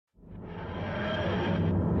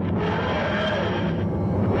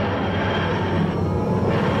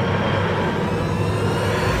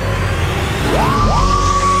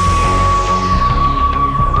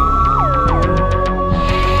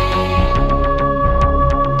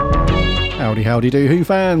Howdy, howdy do, Who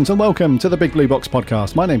fans, and welcome to the Big Blue Box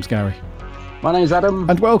podcast. My name's Gary. My name's Adam.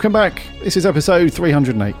 And welcome back. This is episode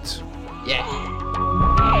 308. Yeah.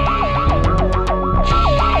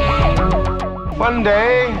 One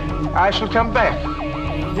day, I shall come back.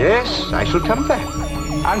 Yes, I shall come back.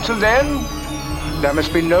 Until then, there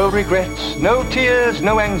must be no regrets, no tears,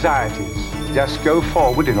 no anxieties. Just go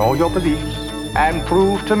forward in all your beliefs and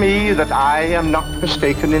prove to me that I am not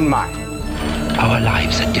mistaken in mine. Our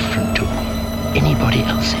lives are different to anybody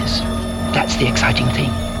else's. That's the exciting thing.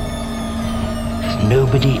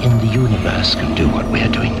 Nobody in the universe can do what we're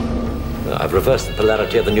doing. I've reversed the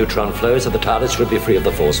polarity of the neutron flow, so the TARDIS should be free of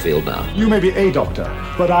the force field now. You may be a doctor,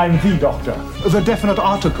 but I'm the doctor. The definite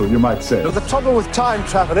article, you might say. The trouble with time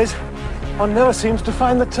travel is, one never seems to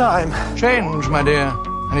find the time. Change, my dear,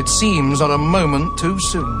 and it seems not a moment too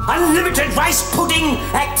soon. Unlimited rice pudding,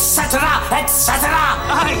 etc., etc.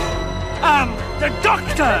 I am the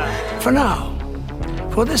Doctor! For now,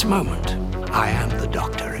 for this moment, I am the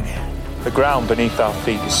Doctor again. The ground beneath our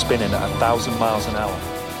feet is spinning at 1,000 miles an hour,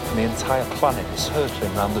 and the entire planet is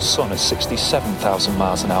hurtling around the sun at 67,000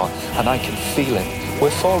 miles an hour, and I can feel it.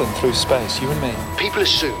 We're falling through space, you and me. People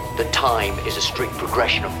assume that time is a strict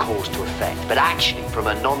progression of cause to effect, but actually, from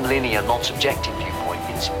a non-linear, non-subjective viewpoint,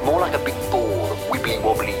 it's more like a big ball of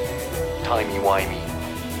wibbly-wobbly, timey-wimey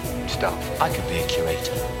stuff. I could be a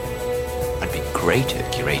curator. I'd be great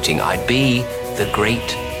at curating. I'd be the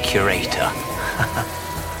great curator.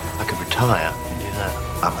 I could retire and do that.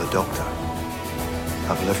 I'm the Doctor.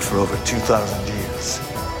 I've lived for over 2,000 years,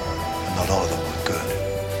 and not all of them were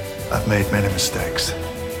good. I've made many mistakes,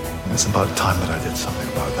 and it's about time that I did something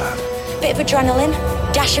about that. Bit of adrenaline,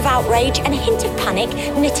 dash of outrage, and a hint of panic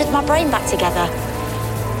knitted my brain back together.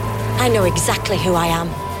 I know exactly who I am.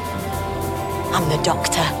 I'm the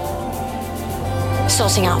Doctor.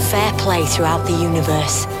 Sorting out fair play throughout the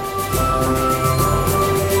universe.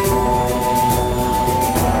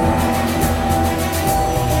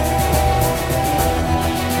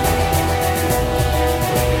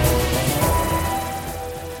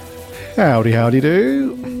 Howdy, howdy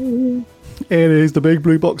do. It is the Big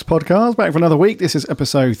Blue Box podcast, back for another week. This is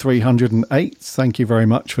episode 308. Thank you very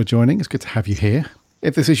much for joining. It's good to have you here.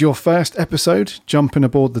 If this is your first episode, jumping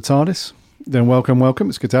aboard the TARDIS, then welcome.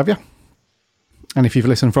 It's good to have you. And if you've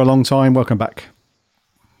listened for a long time, welcome back.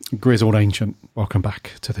 Grizzled Ancient, welcome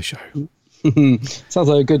back to the show. Sounds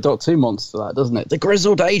like a good Doctor Who monster, that, doesn't it? The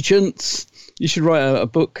Grizzled Ancients. You should write a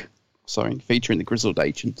book, featuring the Grizzled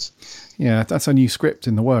Ancients. Yeah, that's a new script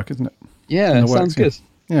in the work, isn't it? Yeah, sounds good.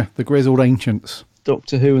 Yeah, the Grizzled Ancients.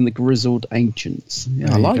 Doctor Who and the Grizzled Ancients.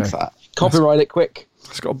 Yeah, I like that. Copyright it quick.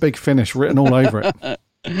 It's got a big finish written all over it.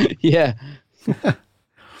 Yeah.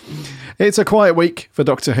 It's a quiet week for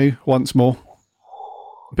Doctor Who once more.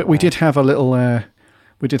 But we did have a little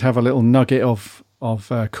nugget of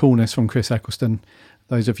coolness from Chris Eccleston.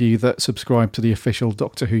 Those of you that subscribe to the official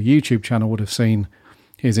Doctor Who YouTube channel would have seen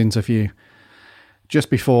his interview just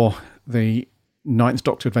before the 9th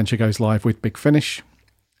Doctor adventure goes live with Big Finish.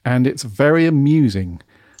 And it's very amusing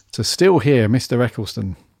to still hear Mr.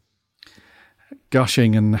 Eccleston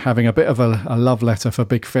gushing and having a bit of a love letter for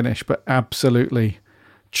Big Finish, but absolutely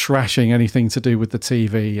trashing anything to do with the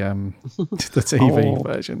TV,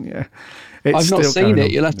 version. Yeah, I've not seen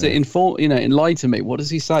it. You'll have to enlighten me. What does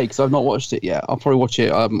he say? Because I've not watched it yet. I'll probably watch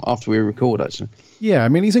it after we record. Actually, yeah. I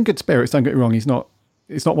mean, he's in good spirits. Don't get me wrong. It's not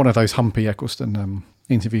one of those humpy Eccleston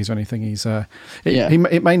interviews or anything.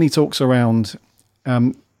 It mainly talks around.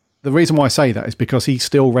 The reason why I say that is because he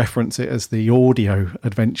still references it as the audio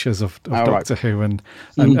adventures of Doctor Who, and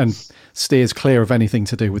steers clear of anything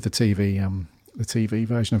to do with the TV. The TV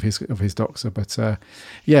version of his Doctor, but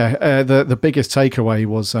the biggest takeaway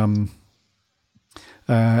was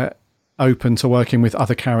open to working with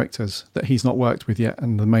other characters that he's not worked with yet,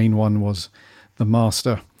 and the main one was the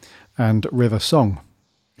Master and River Song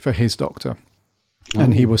for his Doctor,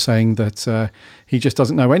 and he was saying that he just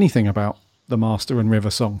doesn't know anything about the Master and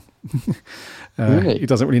River Song. Really? He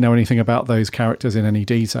doesn't really know anything about those characters in any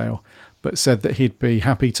detail, but said that he'd be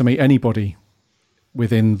happy to meet anybody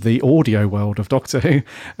within the audio world of Doctor Who,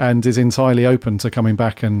 and is entirely open to coming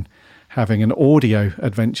back and having an audio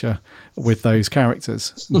adventure with those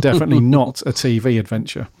characters. Definitely not a TV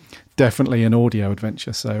adventure, definitely an audio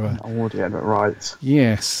adventure. So audio, right?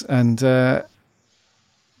 Yes, and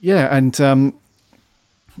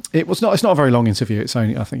it's not a very long interview. I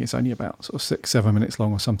think it's only about sort of 6-7 minutes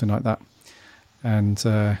long or something like that. And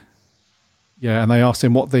and they asked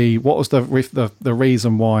him what was the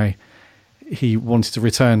reason why he wanted to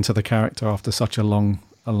return to the character after such a long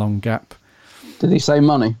gap. Did he say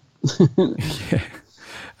money? Yeah.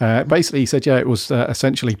 Basically, he said, it was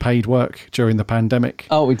essentially paid work during the pandemic.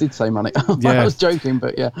 Oh, we did say money. I was joking,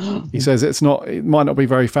 but yeah. He says it might not be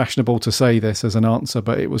very fashionable to say this as an answer,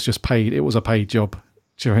 but it was just paid. It was a paid job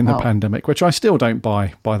during the pandemic, which I still don't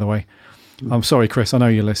buy, by the way. I'm sorry, Chris. I know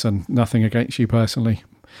you listen. Nothing against you personally,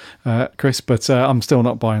 Chris, but I'm still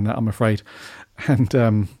not buying that, I'm afraid. And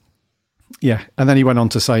and then he went on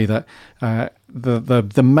to say that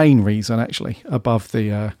the main reason, actually, above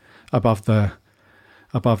the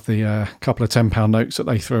couple of £10 notes that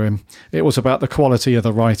they threw him, it was about the quality of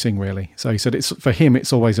the writing, really. So he said for him,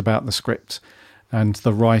 it's always about the script and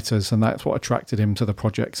the writers, and that's what attracted him to the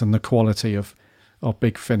projects, and the quality of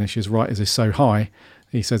Big Finish's writers is so high.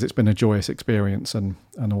 He says it's been a joyous experience and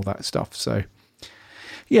all that stuff. So,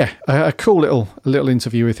 a cool little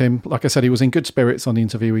interview with him. Like I said, he was in good spirits on the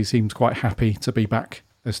interview. He seemed quite happy to be back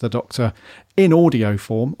as the Doctor in audio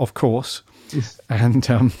form, of course. And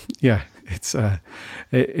it's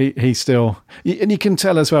he's still, and you can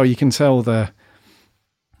tell as well. You can tell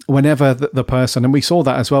whenever the person, and we saw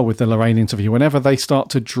that as well with the Lorraine interview. Whenever they start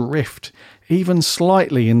to drift even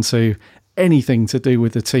slightly into anything to do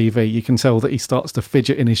with the TV, you can tell that he starts to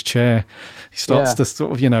fidget in his chair. He starts to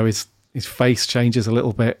sort of, his face changes a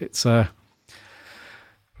little bit. It's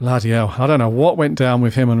bloody hell. I don't know what went down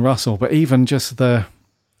with him and Russell, but even just the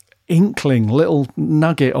inkling little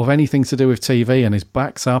nugget of anything to do with TV, and his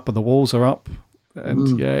back's up and the walls are up,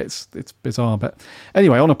 and it's bizarre. But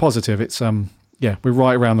anyway, on a positive, it's we're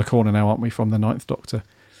right around the corner now, aren't we, from the 9th Doctor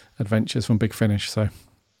adventures from Big Finish? So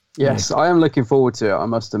yes, I am looking forward to it. I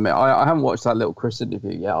must admit, I haven't watched that little Chris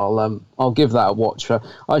interview yet. I'll give that a watch.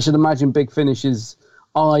 I should imagine Big Finish's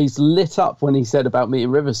eyes lit up when he said about meeting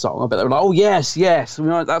River's song. I bet they were like, "Oh yes,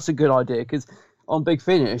 that's a good idea." Because on Big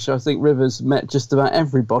Finish, I think Rivers met just about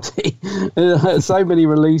everybody. So many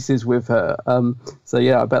releases with her.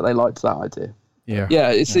 I bet they liked that idea.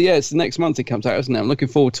 It's next month it comes out, isn't it? I'm looking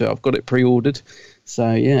forward to it. I've got it pre-ordered. So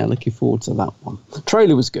looking forward to that one. The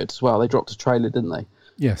trailer was good as well. They dropped a trailer, didn't they?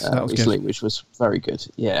 Yes, that was recently, good. Which was very good.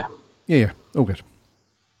 Yeah, all good.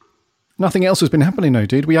 Nothing else has been happening though,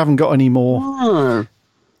 dude. We haven't got any more. No.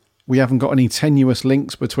 We haven't got any tenuous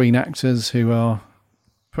links between actors who are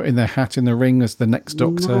putting their hat in the ring as the next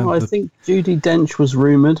Doctor. No, I think Judi Dench was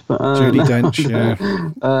rumoured, but Judi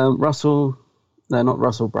Dench, Russell. No, not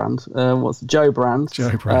Russell Brand. Joe Brand?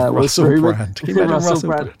 Joe Brand. Russell Brand. Can you imagine Russell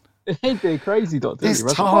Brand? He'd be a crazy Doctor. This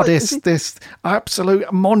TARDIS, this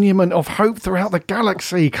absolute monument of hope throughout the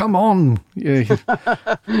galaxy. Come on. Yeah.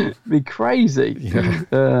 Be crazy.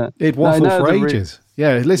 Yeah. It'd waffle for ages.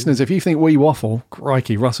 Listeners, if you think we waffle,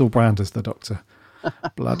 crikey, Russell Brand as the Doctor.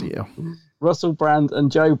 Bloody hell. Russell Brand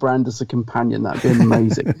and Joe Brand as a companion. That'd be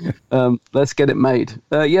amazing. Let's get it made.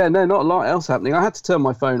 Not a lot else happening. I had to turn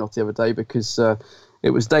my phone off the other day because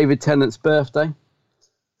it was David Tennant's birthday.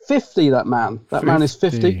 50, that man. That man is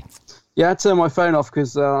 50. Yeah, I had to turn my phone off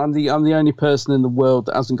because I'm the only person in the world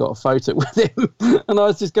that hasn't got a photo with him. And I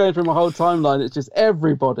was just going through my whole timeline. It's just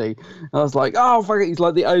everybody. And I was like, oh, fuck it. He's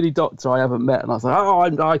like the only Doctor I haven't met. And I was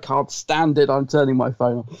like, I can't stand it. I'm turning my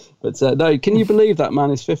phone off. But no, can you believe that man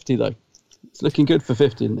is 50, though? It's looking good for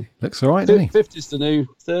 50, isn't he? Looks all right, doesn't he? 50's the new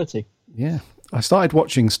 30. Yeah. I started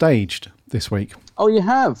watching Staged this week. Oh, you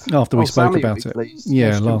have? After we spoke about it.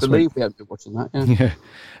 Yeah, last week. We haven't been watching that. Yeah.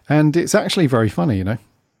 And it's actually very funny,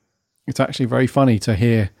 It's actually very funny to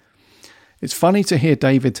hear. It's funny to hear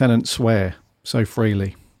David Tennant swear so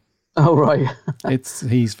freely. Oh, right.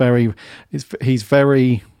 He's very. This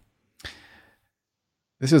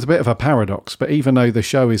is a bit of a paradox, but even though the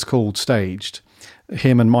show is called Staged,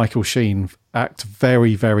 him and Michael Sheen act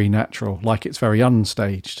very, very natural, like it's very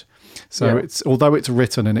unstaged. So although it's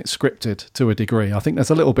written and it's scripted to a degree, I think there's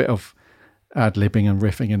a little bit of ad-libbing and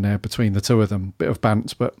riffing in there between the two of them, bit of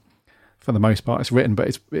bants, but for the most part it's written,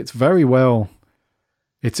 but it's very well,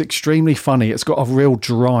 it's extremely funny. It's got a real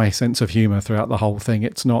dry sense of humour throughout the whole thing.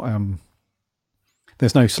 It's not,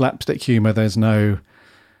 there's no slapstick humour, there's no,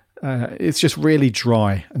 it's just really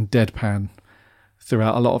dry and deadpan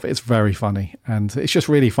throughout a lot of it. It's very funny, and it's just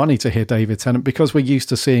really funny to hear David Tennant, because we're used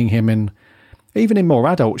to seeing him even in more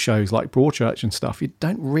adult shows like Broadchurch and stuff. You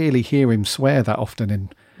don't really hear him swear that often in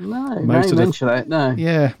most of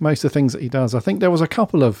the things that he does. I think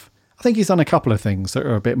he's done a couple of things that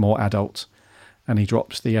are a bit more adult, and he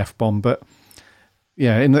drops the F-bomb. But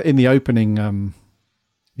yeah, in the opening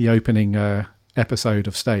episode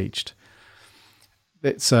of Staged,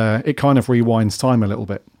 it kind of rewinds time a little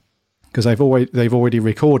bit, because they've already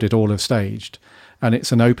recorded all of Staged, and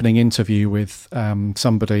it's an opening interview with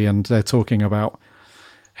somebody, and they're talking about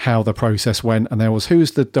how the process went. And there was,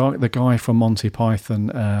 who's the guy from Monty Python?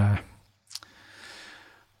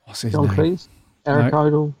 What's his name? John Cleese? Eric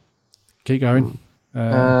Idle. Keep going.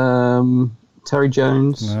 Terry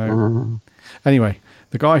Jones. No. Anyway,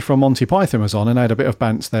 the guy from Monty Python was on and had a bit of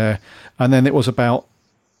bants there. And then it was about...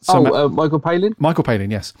 Michael Palin? Michael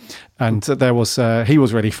Palin, yes. And there was... he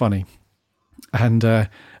was really funny. And then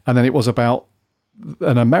it was about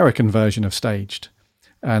an American version of Staged.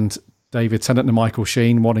 And David Tennant and Michael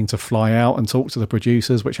Sheen wanting to fly out and talk to the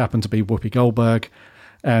producers, which happened to be Whoopi Goldberg.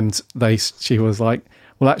 And she was like...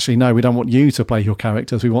 Well, actually, no, we don't want you to play your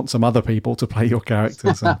characters. We want some other people to play your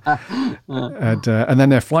characters. And then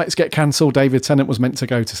their flights get cancelled. David Tennant was meant to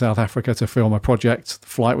go to South Africa to film a project. The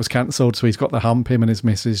flight was cancelled, so he's got the hump. Him and his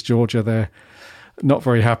missus, Georgia, they're not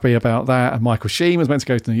very happy about that. And Michael Sheen was meant to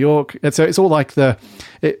go to New York. And so it's all like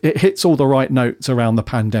it hits all the right notes around the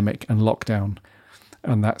pandemic and lockdown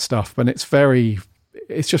and that stuff. And it's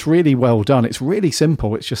just really well done. It's really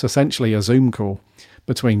simple. It's just essentially a Zoom call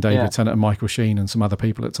between David Tennant and Michael Sheen and some other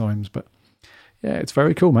people at times. But yeah, it's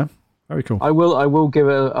very cool, man. Very cool. I will give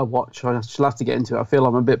it a watch. I shall have to get into it. I feel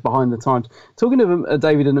I'm a bit behind the times. Talking of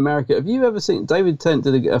David in America, have you ever seen... David Tennant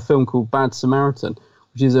did a film called Bad Samaritan,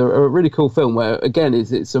 which is a really cool film where, again,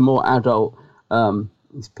 it's a more adult...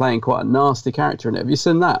 he's playing quite a nasty character in it. Have you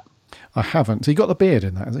seen that? I haven't. He got the beard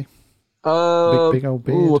in that, has he? Big old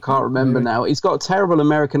beard. Oh, I can't remember now. He's got a terrible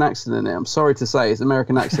American accent in it. I'm sorry to say, his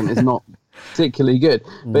American accent is not particularly good,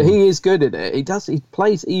 but he is good at it. He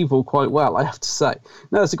plays evil quite well, I have to say.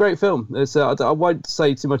 No, it's a great film. I won't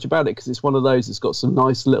say too much about it because it's one of those that's got some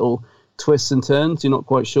nice little twists and turns. You're not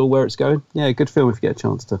quite sure where it's going. Yeah, good film if you get a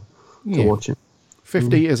chance to watch it.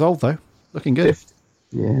 50 years old though, looking good. 50.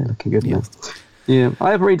 Yeah, looking good now. Yeah,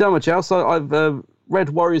 I haven't really done much else. I've read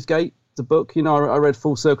Warriors Gate, the book. You know, I read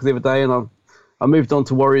Full Circle the other day, and I moved on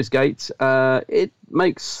to Warriors Gate. It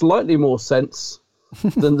makes slightly more sense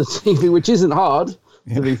than the TV, which isn't hard,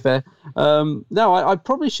 to be fair. No, I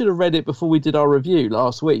probably should have read it before we did our review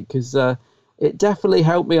last week, because it definitely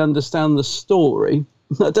helped me understand the story.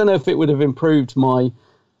 I don't know if it would have improved my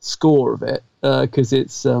score of it, because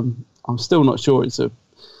it's I'm still not sure. It's a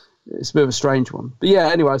bit of a strange one. But yeah,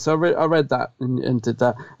 anyway, so I read that and did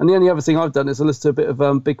that. And the only other thing I've done is I listened to a bit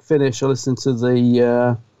of Big Finish. I listened to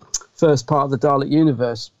the first part of the Dalek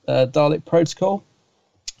universe, Dalek Protocol,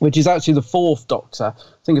 which is actually the fourth Doctor.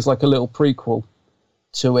 I think it's like a little prequel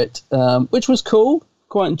to it, which was cool,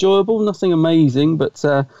 quite enjoyable. Nothing amazing, but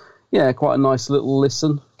yeah, quite a nice little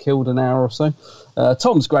listen. Killed an hour or so.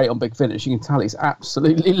 Tom's great on Big Finish. You can tell he's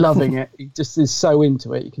absolutely loving it. He just is so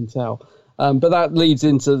into it, you can tell. But that leads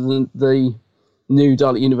into the new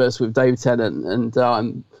Dalek universe with David Tennant,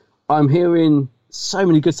 and I'm hearing so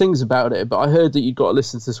many good things about it, but I heard that you've got to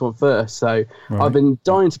listen to this one first. So right. I've been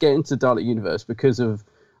dying to get into Dalek universe because of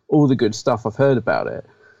all the good stuff I've heard about it.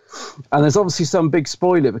 And there's obviously some big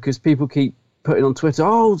spoiler because people keep putting on Twitter,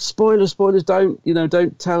 oh, spoilers,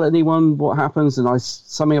 don't tell anyone what happens, and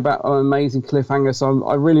something about an amazing cliffhanger. So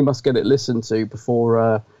I really must get it listened to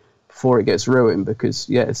before it gets ruined, because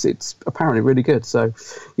yeah, it's apparently really good. So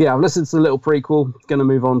yeah, I've listened to the little prequel. Going to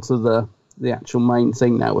move on to the actual main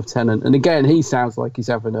thing now with Tennant, and again, he sounds like he's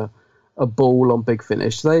having a ball on Big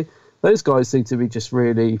Finish. Those guys seem to be just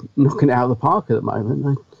really knocking it out of the park at the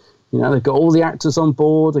moment. They've got all the actors on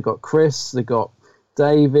board. They've got Chris, they've got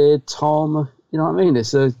David, Tom. You know what I mean?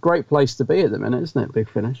 It's a great place to be at the minute, isn't it, Big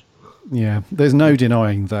Finish? Yeah, there's no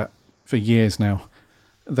denying that for years now,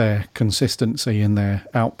 their consistency in their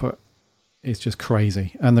output is just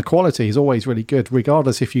crazy. And the quality is always really good,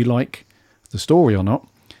 regardless if you like the story or not.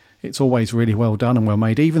 It's always really well done and well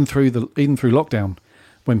made, even through lockdown,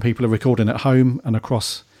 when people are recording at home and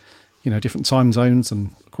across, different time zones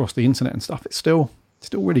and across the internet and stuff. It's still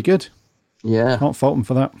really good. Yeah. Can't fault them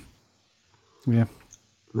for that. Yeah.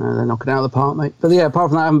 No, they're knocking it out of the park, mate. But yeah, apart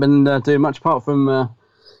from that, I haven't been doing much apart from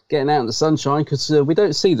getting out in the sunshine, because we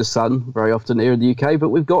don't see the sun very often here in the UK, but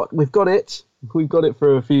we've got it. We've got it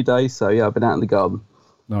for a few days, so yeah, I've been out in the garden.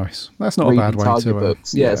 Nice. That's not a bad way to...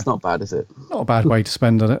 books. Yeah, it's not bad, is it? Not a bad way to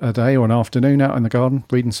spend a day or an afternoon out in the garden,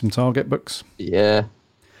 reading some Target books. Yeah.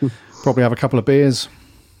 Probably have a couple of beers.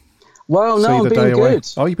 Well, no, I'm being good.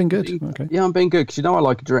 Oh, you've been good? Okay. Yeah, I'm being good, because I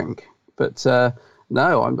like a drink. But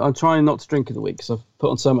no, I'm trying not to drink in the week, because I've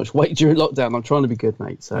put on so much weight during lockdown. I'm trying to be good,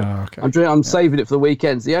 mate. So I'm saving it for the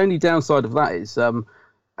weekends. The only downside of that is...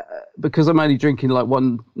 because I'm only drinking like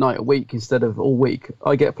one night a week instead of all week,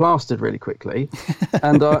 I get plastered really quickly,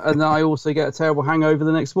 and I also get a terrible hangover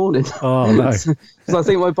the next morning. Oh no! So I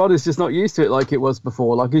think my body's just not used to it like it was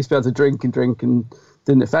before. Like I used to be able to drink and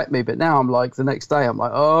didn't affect me, but now I'm like the next day I'm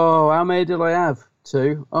like, oh, how many did I have?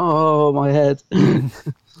 2. Oh, my head.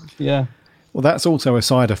 Yeah. Well, that's also a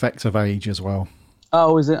side effect of age as well.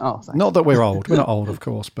 Oh, is it? Oh, thanks. Not that we're old. We're not old, of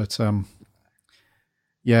course, but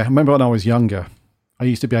Yeah, I remember when I was younger, I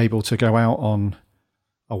used to be able to go out on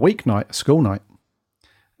a weeknight, a school night,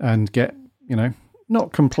 and get,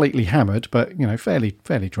 not completely hammered, but,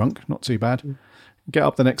 fairly drunk, not too bad. Get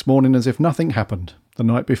up the next morning as if nothing happened the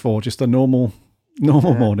night before, just a normal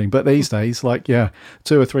morning. But these days, 2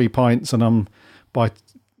 or 3 pints, and I'm by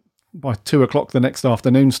 2 o'clock the next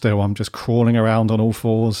afternoon still, I'm just crawling around on all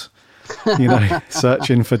fours,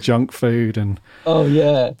 searching for junk food and all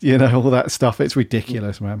that stuff. It's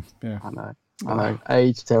ridiculous, man. Yeah, I know.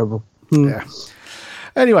 Age, terrible. Yeah.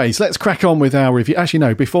 Anyways, let's crack on with our review. Actually,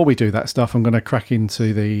 no, before we do that stuff, I'm going to crack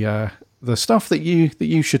into the stuff that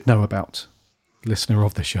you should know about, listener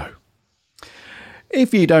of the show.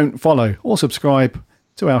 If you don't follow or subscribe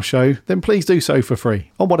to our show, then please do so for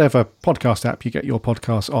free on whatever podcast app you get your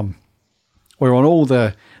podcasts on. We're on all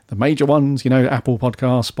the major ones, Apple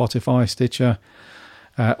Podcasts, Spotify, Stitcher,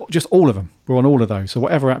 just all of them. We're on all of those. So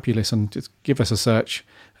whatever app you listen, just give us a search,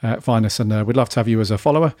 find us, and we'd love to have you as a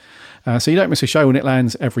follower. So you don't miss a show when it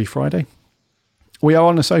lands every Friday. We are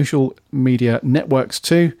on the social media networks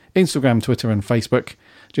too, Instagram, Twitter and Facebook.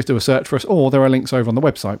 Just do a search for us, or there are links over on the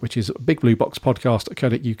website, which is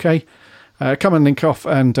bigblueboxpodcast.co.uk. Come and link off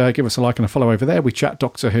and give us a like and a follow over there. We chat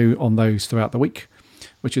Doctor Who on those throughout the week,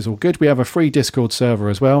 which is all good. We have a free Discord server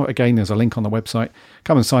as well. Again, there's a link on the website.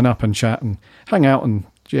 Come and sign up and chat and hang out and,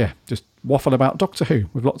 just waffle about Doctor Who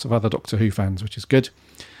with lots of other Doctor Who fans, which is good.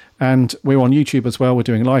 And we're on YouTube as well. We're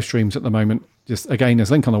doing live streams at the moment. Just, again,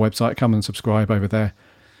 there's a link on the website. Come and subscribe over there.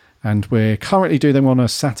 And we're currently doing them on a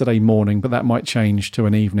Saturday morning, but that might change to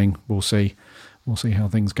an evening. We'll see. We'll see how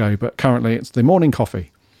things go. But currently it's the morning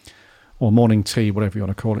coffee or morning tea, whatever you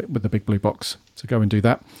want to call it, with the Big Blue Box. So go and do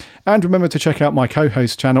that. And remember to check out my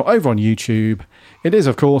co-host channel over on YouTube. It is,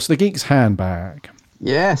 of course, The Geek's Handbag.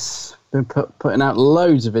 Yes. Been putting out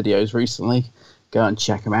loads of videos recently. Go and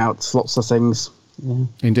check them out. Lots of things. Yeah.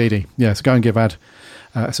 Indeedy. Yeah, so go and give Ad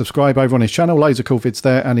a subscribe over on his channel. Loads of cool vids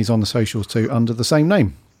there. And he's on the socials too under the same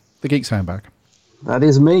name. The Geek's Handbag. That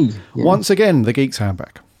is me. Yeah. Once again, The Geek's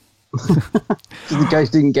Handbag. Just in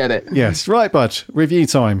case you didn't get it. Yes. Right, bud. Review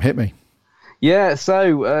time. Hit me. Yeah,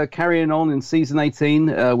 so carrying on in season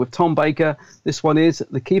 18 with Tom Baker. This one is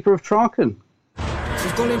The Keeper of Traken.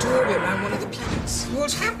 We've gone into orbit around one of the planets.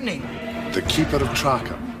 What's happening? The Keeper of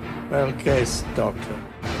Traken. Well guessed, Doctor.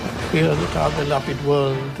 Fear that our beloved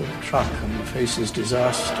world of Traken faces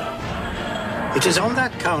disaster. It is on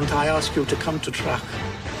that count I ask you to come to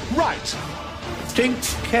Traken. Right. Think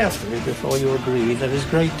carefully before you agree. There is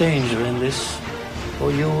great danger in this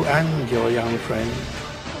for you and your young friend.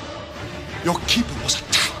 Your keeper was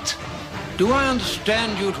attacked. Do I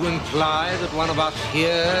understand you to imply that one of us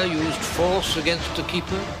here used force against the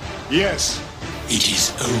Keeper? Yes. It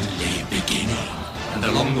is only beginning, and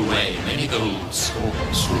along the way, many old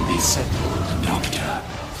scores will be settled, Doctor.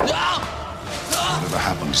 Whatever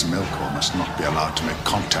happens, Melkor must not be allowed to make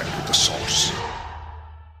contact with the source.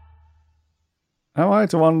 Am I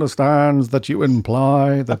to understand that you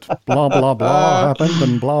imply that blah, blah, blah happened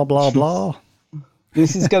and blah, blah, blah?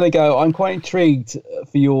 This is going to go... I'm quite intrigued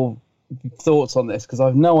for your thoughts on this, because I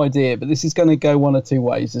have no idea, but this is going to go one or two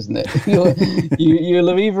ways, isn't it? You'll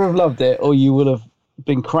have either have loved it, or you will have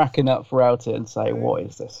been cracking up throughout it and say, what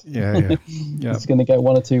is this? Yeah. It's going to go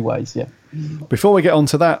one or two ways, yeah. Before we get on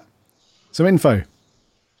to that, some info.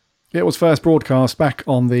 It was first broadcast back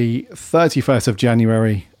on the 31st of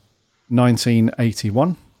January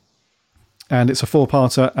 1981, and it's a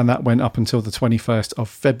 4-parter, and that went up until the 21st of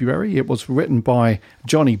February. It was written by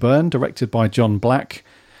Johnny Byrne, directed by John Black,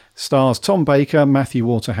 stars Tom Baker, Matthew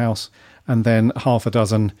Waterhouse, and then half a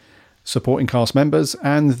dozen supporting cast members,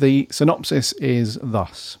 and the synopsis is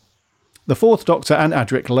thus. The Fourth Doctor and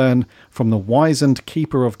Adric learn from the wizened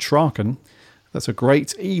Keeper of Traken that a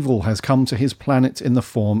great evil has come to his planet in the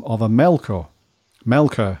form of a Melkor,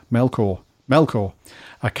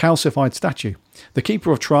 a calcified statue. The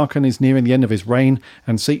Keeper of Traken is nearing the end of his reign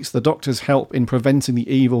and seeks the Doctor's help in preventing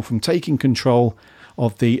the evil from taking control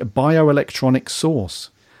of the bioelectronic source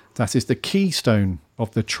that is the keystone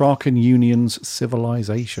of the Traken Union's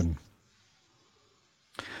civilization.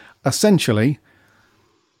 Essentially,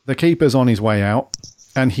 the Keeper's on his way out,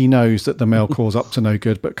 and he knows that the Melkor's up to no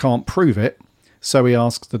good but can't prove it, so he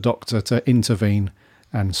asks the Doctor to intervene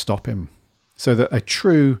and stop him, so that a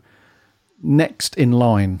true next in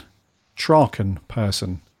line Traken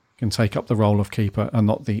person can take up the role of Keeper and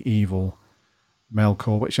not the evil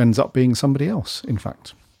Melkor, which ends up being somebody else, in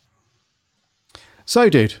fact. So,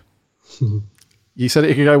 dude, you said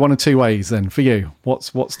it could go one of two ways then. For you,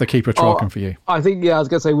 what's the Keeper of Traken for you? I think, I was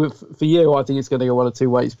going to say, for you, I think it's going to go one of two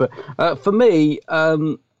ways. But for me,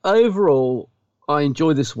 overall, I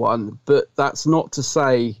enjoy this one, but that's not to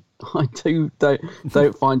say I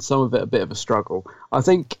don't find some of it a bit of a struggle. I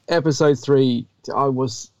think episode 3, I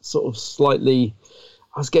was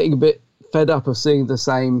getting a bit fed up of seeing the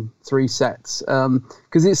same 3 sets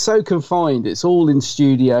because it's so confined. It's all in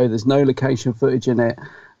studio. There's no location footage in it.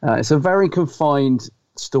 It's a very confined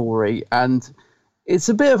story, and it's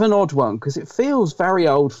a bit of an odd one because it feels very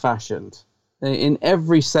old-fashioned in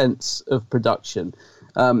every sense of production.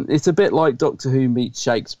 It's a bit like Doctor Who meets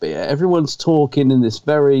Shakespeare. Everyone's talking in this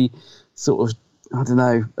very sort of, I don't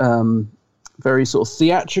know, very sort of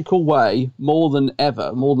theatrical way, more than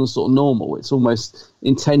ever, more than sort of normal. It's almost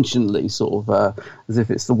intentionally sort of as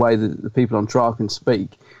if it's the way that the people on trial can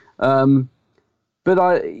speak. So I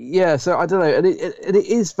don't know. And it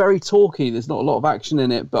is very talky. There's not a lot of action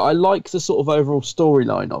in it, but I like the sort of overall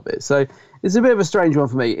storyline of it. So it's a bit of a strange one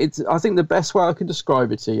for me. I think the best way I can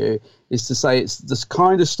describe it to you is to say it's this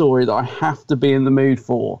kind of story that I have to be in the mood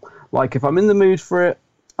for. Like, if I'm in the mood for it,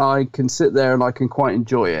 I can sit there and I can quite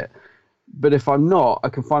enjoy it. But if I'm not, I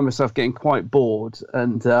can find myself getting quite bored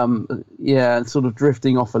and, sort of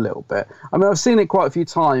drifting off a little bit. I mean, I've seen it quite a few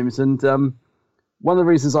times, and one of the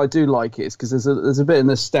reasons I do like it is because there's a bit of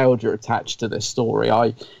nostalgia attached to this story.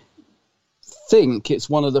 I think it's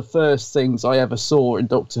one of the first things I ever saw in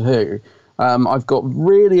Doctor Who. I've got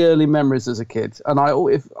really early memories as a kid, and I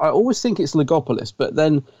always think it's Logopolis, but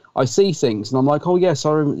then I see things and I'm like, oh yes,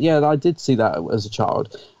 I did see that as a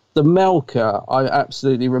child. The Melker, I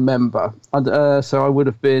absolutely remember. So I would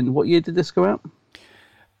have been, what year did this come out?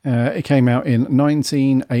 It came out in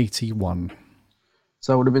 1981.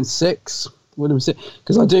 So I would have been 6.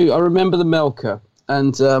 Because I remember the Melker,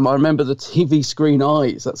 and I remember the TV screen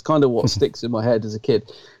eyes. That's kind of what sticks in my head as a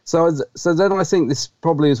kid. So then I think this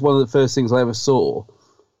probably is one of the first things I ever saw.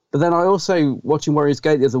 But then I also, watching Warriors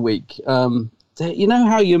Gate the other week, you know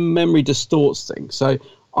how your memory distorts things? So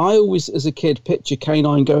I always, as a kid, picture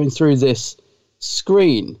K9 going through this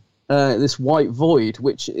screen, this white void,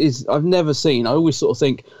 which is I've never seen. I always sort of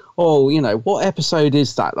think, what episode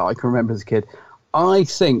is that I can remember as a kid? I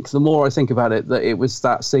think, the more I think about it, that it was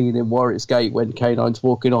that scene in Warriors Gate when K9's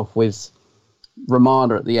walking off with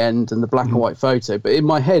Romana at the end and the black and white photo. But in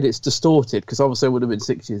my head, it's distorted because obviously I would have been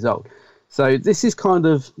 6 years old. So this is kind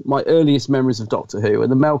of my earliest memories of Doctor Who,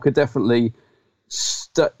 and the Melker definitely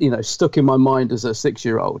stuck in my mind as a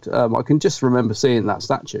 6-year-old. I can just remember seeing that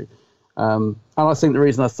statue. And I think the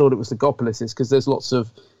reason I thought it was the Logopolis is because there's lots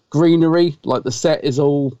of greenery, like the set is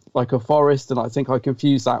all like a forest, and I think I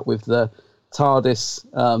confused that with the TARDIS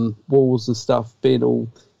walls and stuff being all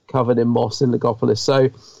covered in moss in Logopolis. So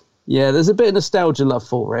yeah, there's a bit of nostalgia love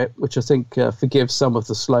for it, which I think forgives some of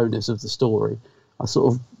the slowness of the story. It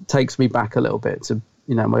sort of takes me back a little bit to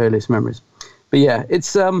my earliest memories. But yeah,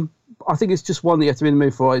 it's I think it's just one that you have to be in the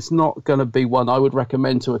mood for. It's not going to be one I would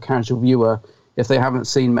recommend to a casual viewer if they haven't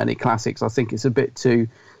seen many classics. I think it's a bit too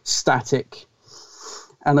static,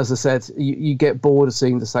 and as I said, you get bored of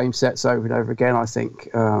seeing the same sets over and over again, I think.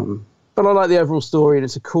 But I like the overall story, and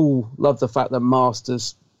it's love the fact that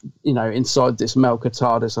Master's, inside this Melker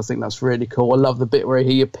TARDIS. I think that's really cool. I love the bit where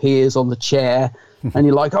he appears on the chair and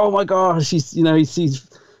you're like, oh my gosh, he's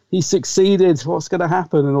succeeded. What's going to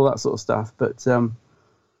happen? And all that sort of stuff. But,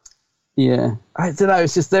 yeah, I don't know.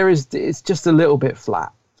 It's just a little bit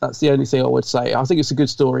flat. That's the only thing I would say. I think it's a good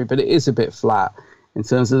story, but it is a bit flat in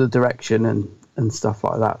terms of the direction and stuff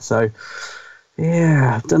like that. So,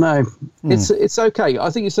 yeah, I don't know. It's okay. I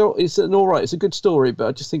think it's an all right. It's a good story, but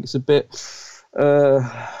I just think it's a bit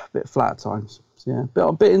flat at times. So, yeah, but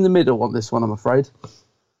a bit in the middle on this one, I'm afraid.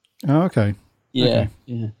 Oh, okay. Yeah, okay.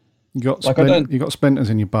 Yeah. You got splinters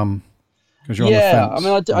in your bum because you're on the fence. I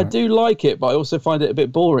mean, I do like it, but I also find it a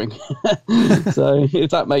bit boring. So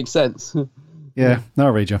if that makes sense. Yeah, no, I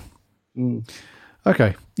read you.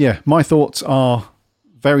 Okay, yeah, my thoughts are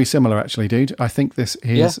very similar, actually, dude. I think this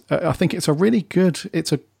is. Yeah. I think it's a really good.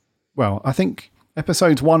 I think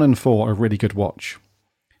episodes 1 and 4 are a really good watch.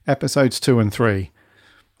 Episodes 2 and 3,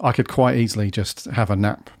 I could quite easily just have a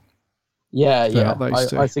nap. Yeah.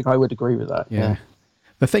 I think I would agree with that. Yeah.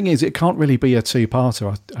 The thing is, it can't really be a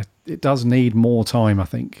 2-parter. It does need more time, I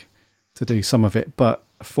think, to do some of it. But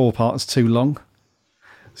 4 parts too long.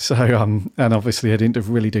 So, and obviously, I didn't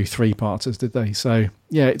really do 3-parters, did they? So,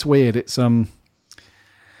 yeah, it's weird. It's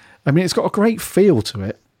I mean, it's got a great feel to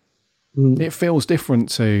it. It feels different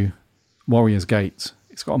to Warriors Gate.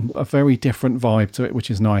 It's got a very different vibe to it,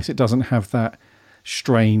 which is nice. It doesn't have that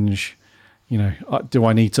strange, do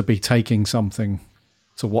I need to be taking something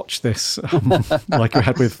to watch this, like we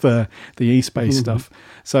had with the E-Space stuff.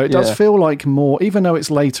 So it does feel like more, even though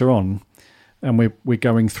it's later on, and we're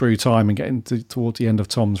going through time and getting toward the end of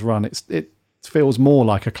Tom's run. feels more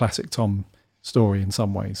like a classic Tom story in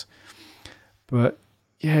some ways. But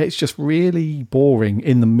yeah, it's just really boring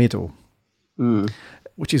in the middle,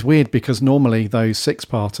 which is weird because normally those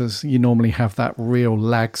 6-parters, you normally have that real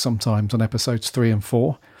lag sometimes on episodes 3 and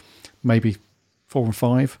 4, maybe 4 and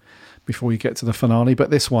 5 before you get to the finale.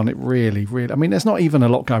 But this one, it really, I mean, there's not even a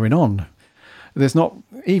lot going on. There's not,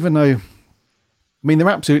 even though, I mean, they're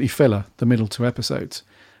absolutely filler, the middle 2 episodes.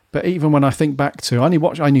 But even when I think back to, I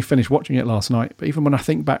only finished watching it last night, but even when I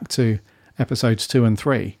think back to episodes 2 and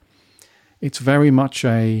 3, it's very much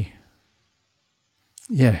I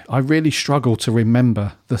really struggle to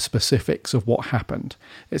remember the specifics of what happened.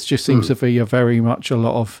 It just seems to be very much a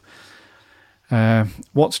lot of,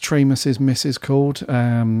 what's Tremus's missus called?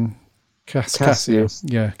 Cassia.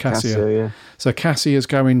 Yeah, Cassia. Yeah. So Cassia's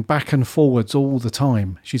going back and forwards all the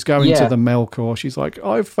time. She's going to the Melkor. She's like,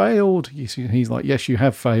 I've failed. He's like, yes, you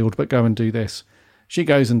have failed, but go and do this. She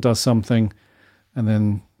goes and does something, and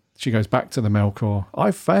then she goes back to the Melkor.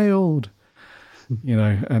 I've failed.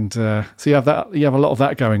 And so you have a lot of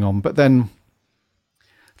that going on. But then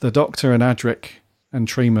the Doctor and Adric and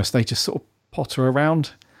Tremus, they just sort of potter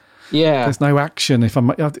around. Yeah. There's no action.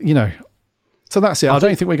 So that's it. I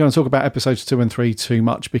don't think we're going to talk about episodes 2 and 3 too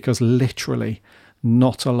much because literally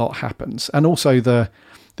not a lot happens. And also the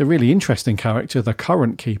really interesting character, the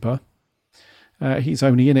current Keeper, he's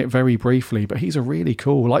only in it very briefly, but he's a really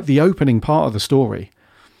cool, like the opening part of the story,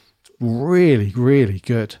 really, really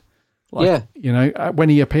good. Like, when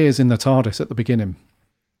he appears in the TARDIS at the beginning.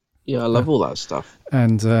 Yeah, I love all that stuff.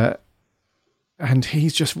 And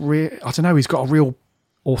he's just I don't know, he's got a real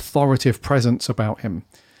authoritative presence about him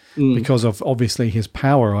because of obviously his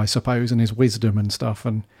power, I suppose, and his wisdom and stuff.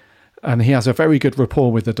 And he has a very good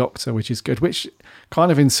rapport with the Doctor, which is good, which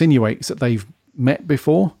kind of insinuates that they've met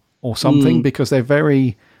before or something because they're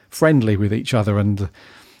very friendly with each other. And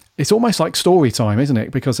it's almost like story time, isn't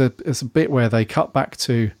it? Because there's a bit where they cut back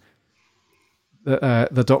to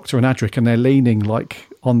the Doctor and Adric, and they're leaning like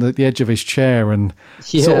on the edge of his chair and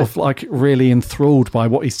sort of like really enthralled by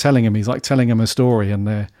what he's telling him. He's like telling him a story, and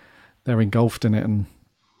they're engulfed in it,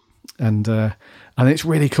 and it's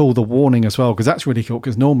really cool, the warning as well, because that's really cool.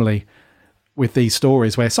 Because normally with these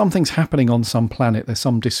stories where something's happening on some planet, there's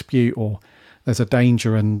some dispute or there's a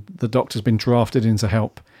danger, and the Doctor's been drafted in to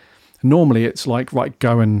help. Normally it's like, right,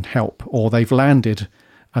 go and help, or they've landed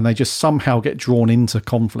and they just somehow get drawn into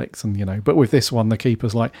conflicts. And, but with this one, the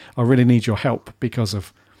Keeper's like, I really need your help because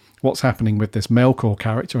of what's happening with this Melkor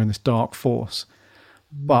character and this dark force.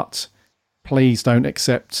 But please don't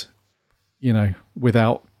accept,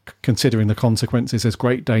 without considering the consequences. There's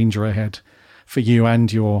great danger ahead for you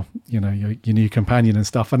and your new companion and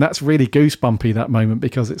stuff. And that's really goosebumpy, that moment,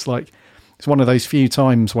 because it's like, it's one of those few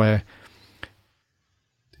times where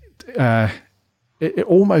it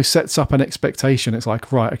almost sets up an expectation. It's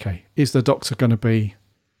like, right, okay, is the Doctor going to be,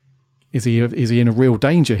 is he in a real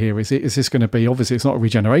danger here? Is this going to be, obviously it's not a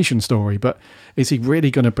regeneration story, but is he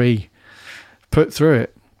really going to be put through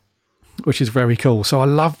it? Which is very cool. So I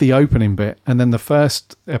love the opening bit. And then the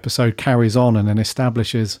first episode carries on and then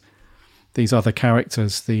establishes these other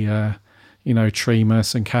characters, the,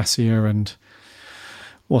 Tremus and Cassia and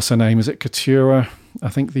what's her name? Is it Katura? I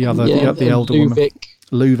think the other, the elder woman.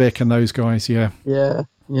 Luvic and those guys, yeah. Yeah.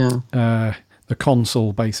 The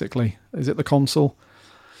consul, basically. Is it the consul?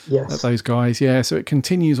 Yes. Those guys, yeah. So it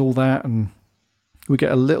continues all that, and we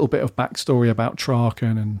get a little bit of backstory about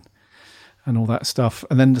Traken and all that stuff.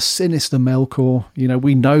 And then the sinister Melkor,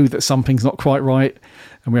 we know that something's not quite right.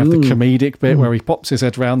 And we have the comedic bit where he pops his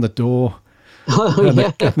head round the door. And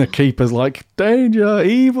the Keeper's like, danger,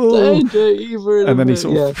 evil. Danger, evil. And then he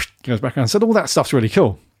sort of goes back around. So all that stuff's really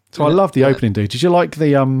cool. So I love the opening, dude. Did you like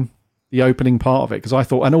the opening part of it? Because I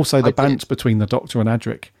thought, and also the bants between the Doctor and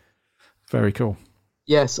Adric. Very cool.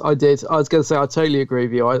 Yes, I did. I was going to say, I totally agree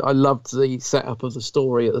with you. I loved the setup of the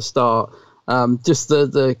story at the start. Just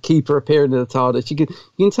the Keeper appearing in the TARDIS. You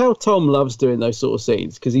can tell Tom loves doing those sort of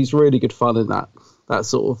scenes because he's really good fun in that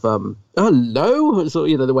sort of hello,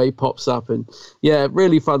 sort of, the way he pops up, and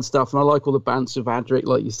really fun stuff. And I like all the bants with Adric,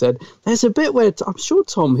 like you said. There's a bit where I'm sure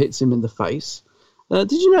Tom hits him in the face.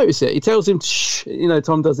 Did you notice it? He tells him shh.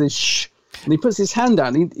 Tom does his shh, and he puts his hand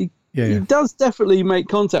down. He does definitely make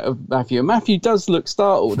contact with Matthew, and Matthew does look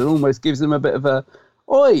startled and almost gives him a bit of a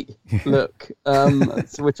oi look,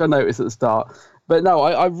 which I noticed at the start. But no,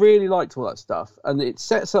 I really liked all that stuff, and it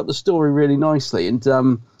sets up the story really nicely, and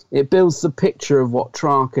it builds the picture of what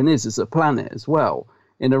Traken is as a planet as well,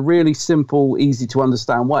 in a really simple, easy to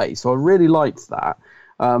understand way. So I really liked that.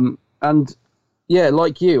 And yeah,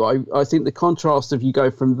 like you, I think the contrast of you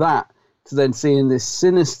go from that to then seeing this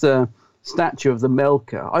sinister statue of the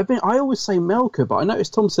Melker. I always say Melker, but I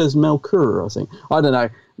noticed Tom says Melkur, I think. I don't know.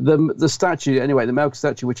 The statue, anyway, the Melker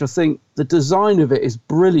statue, which I think the design of it is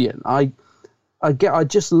brilliant. I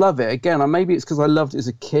just love it. Again, maybe it's because I loved it as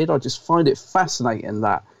a kid. I just find it fascinating,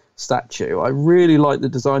 that statue. I really like the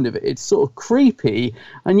design of it. It's sort of creepy,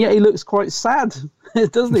 and yet he looks quite sad,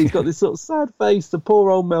 doesn't he? He's got this sort of sad face, the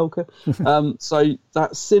poor old Melker. So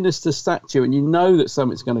that sinister statue, and you know that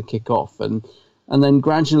something's going to kick off, and then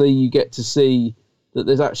gradually you get to see that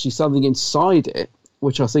there's actually something inside it,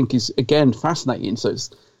 which I think is, again, fascinating. So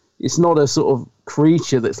it's not a sort of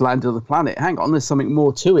creature that's landed on the planet. Hang on, there's something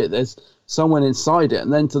more to it. There's someone inside it,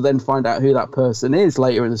 and then to find out who that person is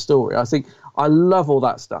later in the story. I love all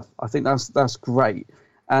that stuff. I think that's great.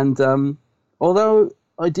 And although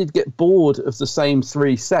I did get bored of the same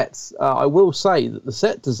 3 sets, I will say that the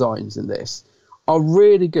set designs in this are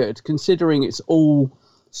really good, considering it's all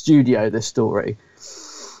studio, this story.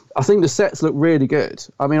 I think the sets look really good.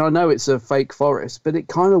 I mean, I know it's a fake forest, but it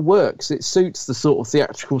kind of works. It suits the sort of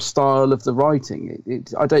theatrical style of the writing.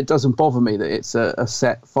 It doesn't bother me that it's a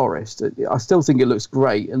set forest. I still think it looks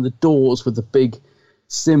great, and the doors with the big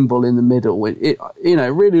symbol in the middle, it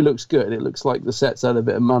really looks good. It looks like the set's had a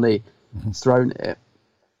bit of money thrown at it.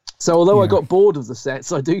 So although I got bored of the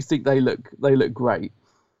sets, I do think they look great.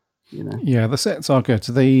 Yeah, the sets are good.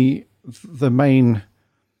 The main,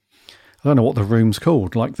 I don't know what the room's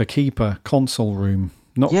called, like the Keeper console room.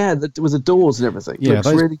 With the doors and everything. Yeah, looks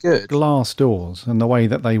really good. Glass doors, and the way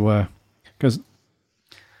that they were, because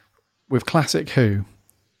with classic Who,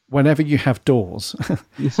 whenever you have doors,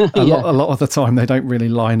 a lot of the time they don't really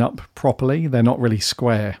line up properly. They're not really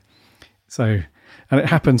square. So, and it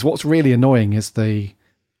happens. What's really annoying is the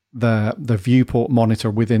viewport monitor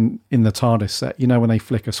in the TARDIS set. You know, when they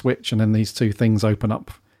flick a switch and then these 2 things open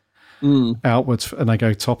up outwards and they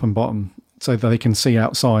go top and bottom, so that they can see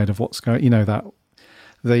outside of what's going.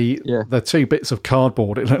 The 2 bits of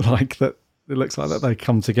cardboard. It looks like that they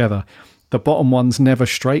come together. The bottom one's never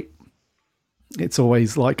straight. It's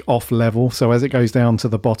always like off level. So as it goes down to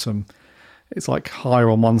the bottom, it's like higher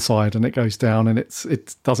on one side, and it goes down, and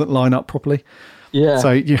it doesn't line up properly. Yeah.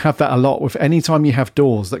 So you have that a lot with any time you have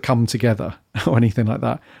doors that come together or anything like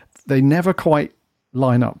that. They never quite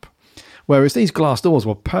line up. Whereas these glass doors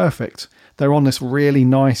were perfect. They're on this really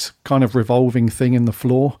nice kind of revolving thing in the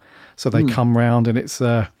floor. So they come round, and it's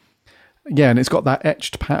and it's got that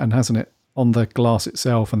etched pattern, hasn't it, on the glass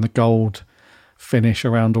itself, and the gold finish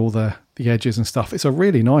around all the edges and stuff. It's a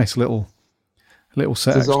really nice little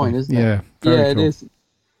set design, actually. Isn't it? Yeah, very cool. It is.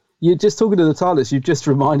 You're just talking to the TARDIS. You've just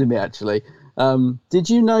reminded me, actually. Did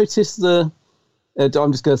you notice I'm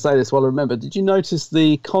just going to say this while I remember. Did you notice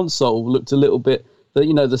the console looked a little bit,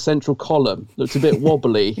 the central column looked a bit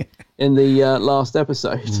wobbly in the last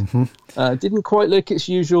episode? Didn't quite look its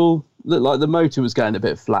usual. Looked like the motor was going a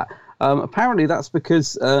bit flat. Apparently that's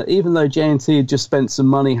because even though J&T had just spent some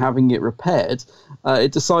money having it repaired,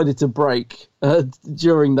 it decided to break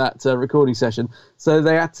during that recording session. So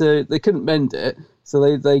they couldn't mend it.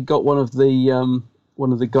 So they got one of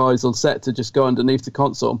the guys on set to just go underneath the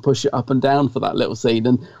console and push it up and down for that little scene.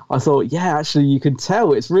 And I thought, yeah, actually you can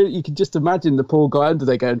tell. It's really, you can just imagine the poor guy under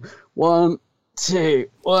there going 1, 2,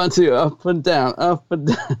 1, 2, up and down,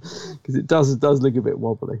 because it does look a bit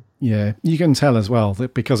wobbly. Yeah, you can tell as well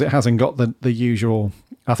that because it hasn't got the usual.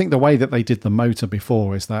 I think the way that they did the motor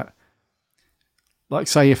before is that, like,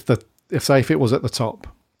 say if it was at the top,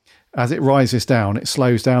 as it rises down, it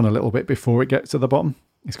slows down a little bit before it gets to the bottom.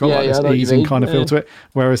 It's got this easing kind of feel to it.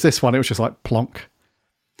 Whereas this one, it was just like plonk.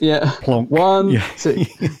 Yeah. Plonk. 1, 2,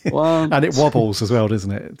 1. And it wobbles as well,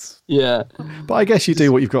 doesn't it? But I guess you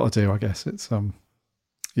do what you've got to do, I guess. It's,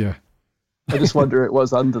 yeah. I just wonder it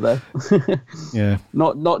was under there. Yeah.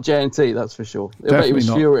 Not J&T, that's for sure. I bet he was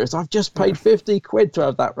furious. I've just paid 50 quid to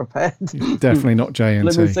have that repaired. Definitely not J&T.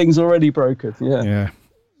 Living thing's already broken.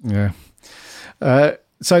 Yeah.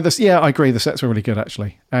 So I agree. The sets were really good,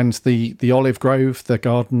 actually, and the olive grove, the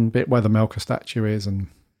garden bit where the Melker statue is, and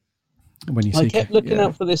when you see, I kept looking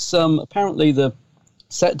out for this. Apparently, the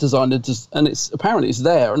set designer and it's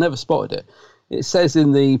there. I never spotted it. It says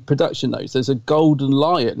in the production notes there's a golden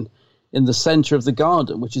lion in the centre of the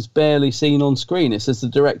garden, which is barely seen on screen. It says the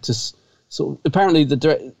director's apparently on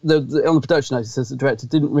the production notes it says the director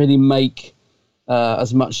didn't really make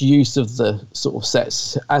as much use of the sort of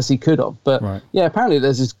sets as he could have. But apparently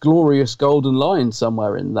there's this glorious golden lion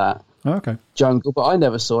somewhere in that jungle, but I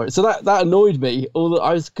never saw it. So that annoyed me.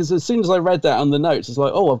 Because as soon as I read that on the notes, it's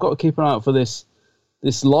like, I've got to keep an eye out for this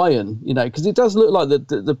lion, because it does look like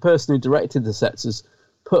the person who directed the sets has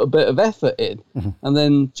put a bit of effort in. And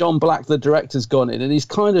then John Black, the director's gone in, and he's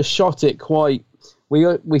kind of shot it quite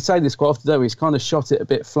we say this quite often, though. He's kind of shot it a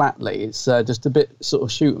bit flatly. It's just a bit sort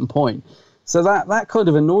of shoot and point. So that kind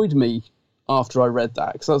of annoyed me after I read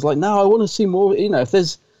that, because I was like, no, I want to see more. You know, if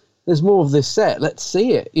there's more of this set, let's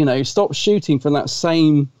see it. You know, stop shooting from that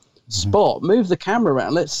same spot. Move the camera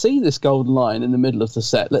around. Let's see this golden line in the middle of the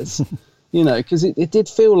set. Let's, you know, because it did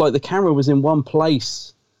feel like the camera was in one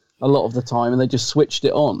place a lot of the time, and they just switched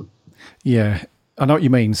it on. Yeah, I know what you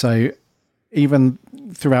mean. So even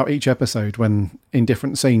throughout each episode, when in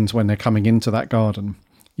different scenes, when they're coming into that garden,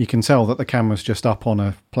 you can tell that the camera's just up on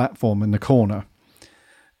a platform in the corner,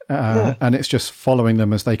 and it's just following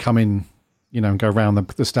them as they come in, you know, and go around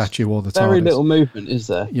the statue or the TARDIS. Very little movement, is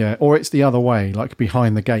there? Yeah, or it's the other way, like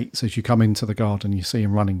behind the gates as you come into the garden, you see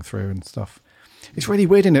him running through and stuff. It's really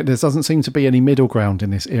weird, isn't it? There doesn't seem to be any middle ground in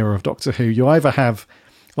this era of Doctor Who. You either have,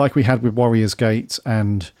 like we had with Warrior's Gate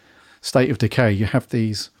and State of Decay, you have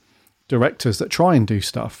these directors that try and do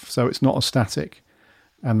stuff, so it's not as static,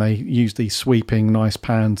 and they use these sweeping nice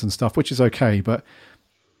pans and stuff, which is okay, but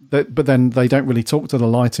then they don't really talk to the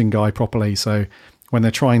lighting guy properly, so when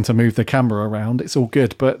they're trying to move the camera around, it's all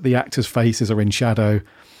good, but the actors' faces are in shadow,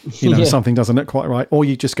 you know, something doesn't look quite right. Or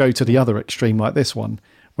you just go to the other extreme like this one,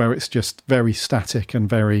 where it's just very static and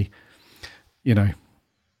very, you know,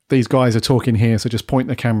 these guys are talking here, so just point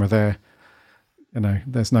the camera there. You know,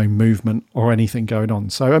 there's no movement or anything going on.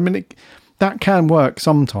 So, I mean, that can work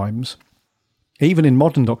sometimes, even in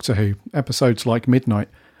modern Doctor Who, episodes like Midnight,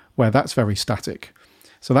 where that's very static.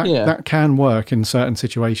 So that can work in certain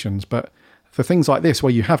situations. But for things like this,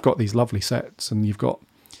 where you have got these lovely sets and you've got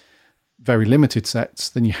very limited sets,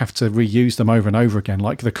 then you have to reuse them over and over again,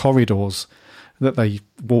 like the corridors that they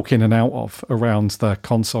walk in and out of around the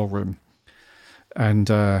console room. And,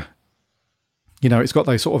 you know, it's got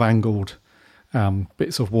those sort of angled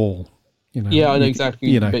bits of wall, you know. Yeah, I know exactly.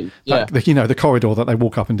 You know, the corridor that they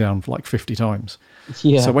walk up and down like 50 times.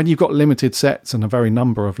 Yeah. So when you've got limited sets and a very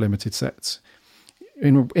number of limited sets,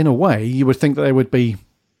 in a way, you would think that they would be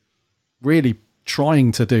really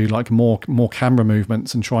trying to do like more camera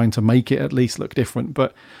movements and trying to make it at least look different.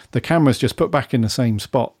 But the camera's just put back in the same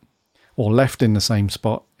spot or left in the same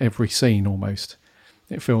spot every scene almost.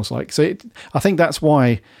 It feels like. So I think that's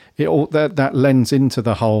why that lends into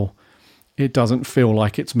the whole. It doesn't feel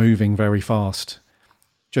like it's moving very fast,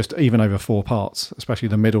 just even over 4 parts, especially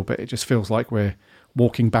the middle bit. It just feels like we're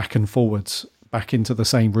walking back and forwards, back into the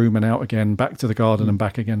same room and out again, back to the garden and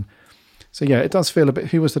back again. So yeah, it does feel a bit.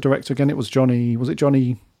 Who was the director again? It was Johnny. Was it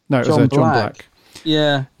Johnny? No, it was John Black.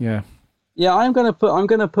 Yeah. I'm going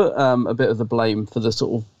to put a bit of the blame for the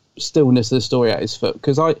sort of stillness of the story at his foot,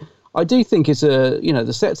 because I do think it's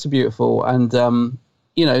the sets are beautiful, and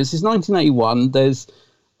this is 1981.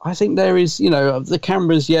 I think there is, the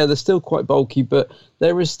cameras, they're still quite bulky, but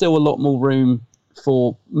there is still a lot more room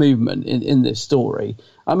for movement in this story.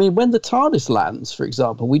 I mean, when the TARDIS lands, for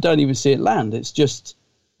example, we don't even see it land. It's just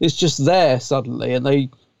there suddenly, and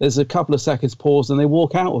there's a couple of seconds pause and they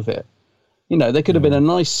walk out of it. You know, there could have been a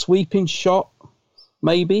nice sweeping shot,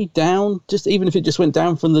 maybe down, just even if it just went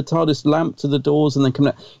down from the TARDIS lamp to the doors and then come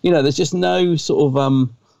out. You know, there's just no sort of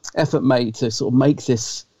effort made to sort of make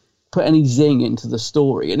this, put any zing into the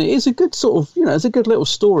story. And it is a good sort of, it's a good little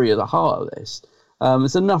story at the heart of this.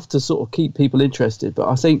 It's enough to sort of keep people interested. But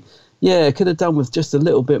I think, it could have done with just a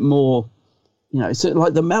little bit more, it's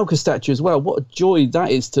like the Malka statue as well. What a joy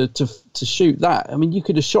that is to shoot that. I mean, you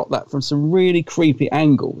could have shot that from some really creepy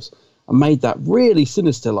angles and made that really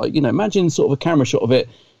sinister. Like, imagine sort of a camera shot of it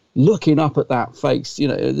looking up at that face.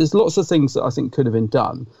 There's lots of things that I think could have been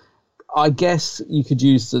done. I guess you could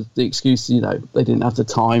use the excuse, they didn't have the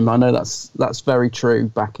time. I know that's very true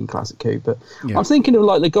back in Classic Who, but I'm thinking of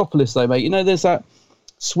like Logopolis though, mate. There's that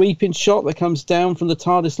sweeping shot that comes down from the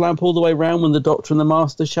TARDIS lamp all the way around when the Doctor and the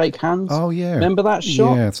Master shake hands. Oh yeah, remember that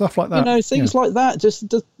shot? Yeah, stuff like that. Things like that.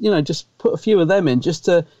 Just put a few of them in just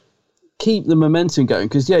to keep the momentum going.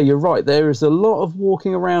 Because you're right. There is a lot of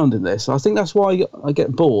walking around in this. I think that's why I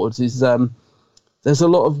get bored. Is there's a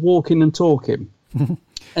lot of walking and talking.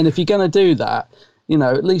 And if you're going to do that,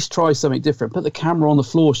 at least try something different. Put the camera on the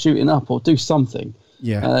floor shooting up or do something.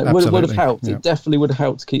 Yeah, it would have helped. Yeah. It definitely would have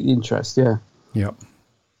helped to keep the interest, yeah. Yep.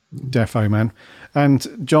 Defo, man. And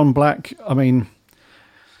John Black, I mean,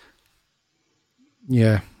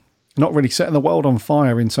 not really setting the world on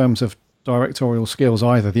fire in terms of directorial skills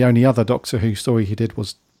either. The only other Doctor Who story he did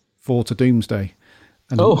was 4 to Doomsday.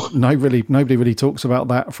 And nobody really talks about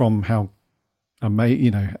that from how,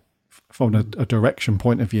 from a direction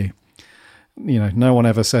point of view. No one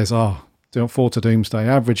ever says, 4 to Doomsday,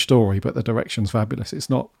 average story, but the direction's fabulous. It's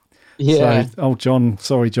not. Yeah. So, John,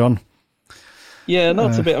 sorry, John. Yeah,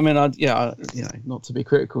 not to be. I mean, not to be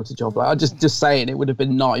critical to John Black. I just saying it would have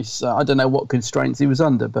been nice. I don't know what constraints he was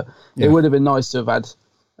under, but it would have been nice to have had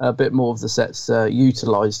a bit more of the sets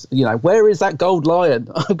utilised. Where is that gold lion?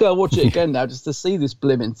 I'll go watch it again now just to see this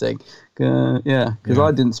blimmin' thing. Because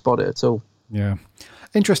I didn't spot it at all. Yeah,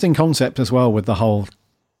 interesting concept as well with the whole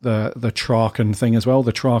the Traken thing as well,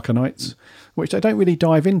 the Trakenites, which they don't really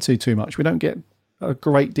dive into too much. We don't get a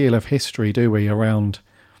great deal of history, do we? Around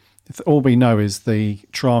all we know is the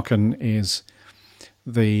Traken is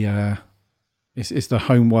the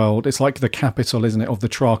home world. It's like the capital, isn't it, of the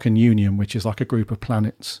Traken Union, which is like a group of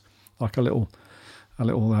planets, like a little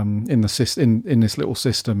in this little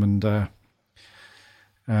system. And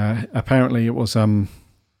apparently it was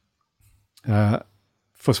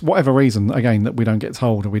for whatever reason, again, that we don't get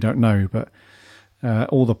told or we don't know, but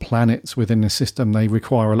all the planets within the system, they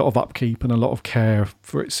require a lot of upkeep and a lot of care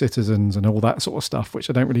for its citizens and all that sort of stuff,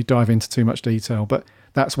 which I don't really dive into too much detail, but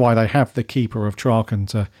that's why they have the Keeper of Traken,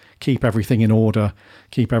 to keep everything in order,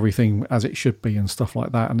 keep everything as it should be and stuff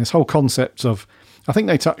like that. And this whole concept of, I think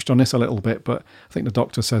they touched on this a little bit, but I think the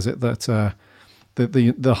Doctor says it, that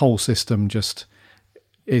the whole system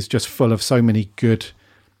is just full of so many good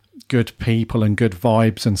people and good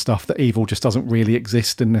vibes and stuff, that evil just doesn't really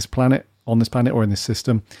exist on this planet or in this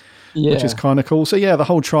system, which is kind of cool. So the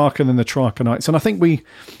whole Traken and the Trakenites, and I think we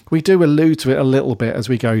do allude to it a little bit as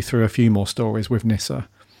we go through a few more stories with Nyssa.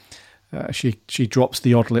 She drops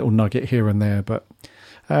the odd little nugget here and there, but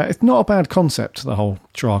it's not a bad concept, the whole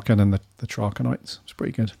Traken and the Trakenites. It's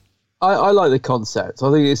pretty good. I like the concept.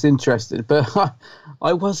 I think it's interesting, but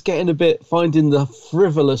I was finding the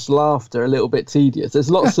frivolous laughter a little bit tedious. There's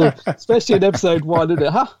lots of, especially in episode 1, isn't it?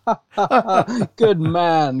 Ha, ha, ha, ha. Good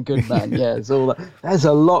man. Yeah, it's all that. There's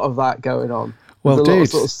a lot of that going on. Well, There's dude, a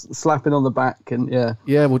lot of sort of slapping on the back and yeah.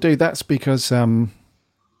 Well, dude, that's because the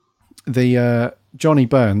Johnny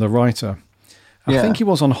Byrne, the writer, I think he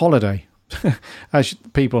was on holiday. As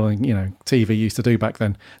people TV used to do back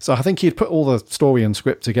then. So I think he'd put all the story and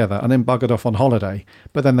script together and then buggered off on holiday,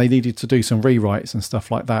 but then they needed to do some rewrites and stuff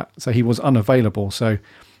like that, so he was unavailable. So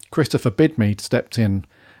Christopher Bidmead stepped in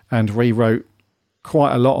and rewrote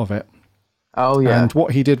quite a lot of it. And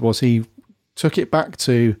what he did was he took it back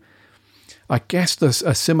to, I guess,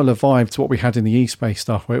 a similar vibe to what we had in the E-Space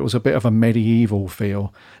stuff, where it was a bit of a medieval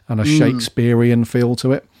feel and a Shakespearean feel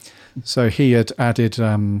to it. So he had added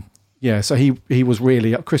so he was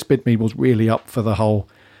really up. Chris Bidmead was really up for the whole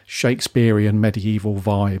Shakespearean medieval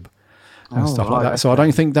vibe and stuff like that. So I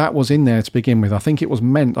don't think that was in there to begin with. I think it was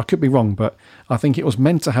meant, I could be wrong, but I think it was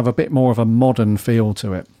meant to have a bit more of a modern feel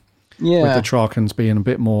to it. Yeah. With the Trakens being a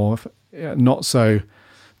bit more not so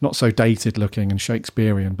dated looking and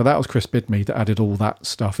Shakespearean. But that was Chris Bidmead that added all that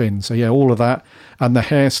stuff in. So all of that, and the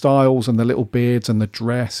hairstyles and the little beards and the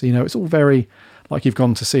dress, it's all very like you've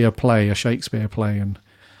gone to see a Shakespeare play and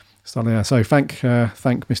stuff like that. So thank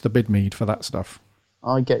Mr. Bidmead for that stuff.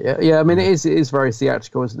 I get you. Yeah, I mean, it is very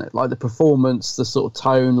theatrical, isn't it? Like the performance, the sort of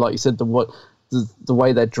tone, like you said, the way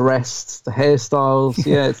they're dressed, the hairstyles.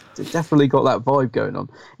 Yeah, it's definitely got that vibe going on.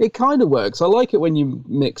 It kind of works. I like it when you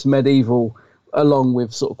mix medieval along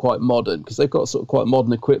with sort of quite modern, because they've got sort of quite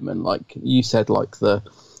modern equipment, like you said, like the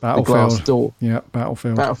glass door. Yeah,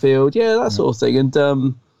 Battlefield. Yeah, that sort of thing.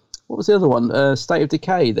 And what was the other one? State of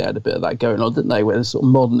Decay. They had a bit of that going on, didn't they? Where there's sort of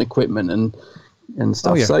modern equipment and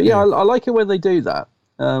stuff. I like it when they do that.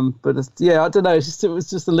 But I don't know. It was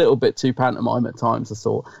just a little bit too pantomime at times. I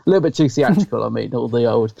thought a little bit too theatrical. I mean, all the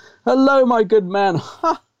old "Hello, my good man,"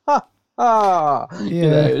 ha ha ha.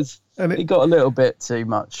 Yeah, it got a little bit too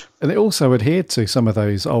much. And it also adhered to some of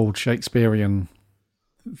those old Shakespearean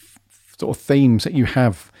sort of themes that you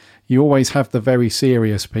have. You always have the very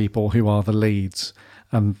serious people who are the leads.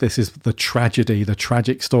 And this is the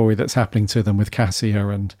tragic story that's happening to them with Cassia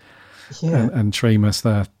and Tremus,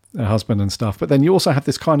 their husband and stuff. But then you also have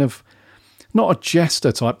this kind of, not a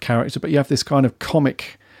jester type character, but you have this kind of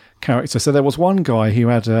comic character. So there was one guy who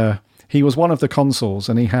had, he was one of the consuls,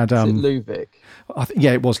 and he had... Is it Luvic?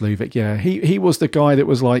 It was Luvic, yeah. He was the guy that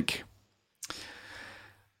was like...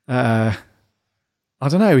 I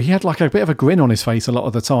don't know, he had like a bit of a grin on his face a lot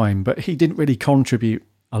of the time, but he didn't really contribute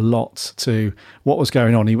a lot to what was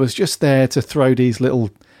going on. He was just there to throw these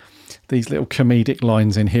little comedic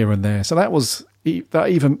lines in here and there. So that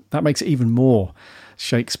makes it even more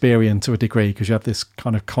Shakespearean to a degree, because you have this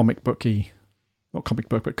kind of comic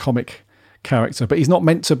character, but he's not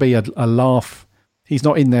meant to be a laugh. He's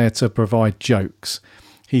not in there to provide jokes.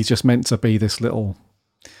 He's just meant to be this little,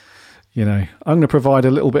 I'm going to provide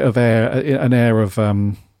a little bit of an air of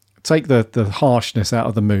take the harshness out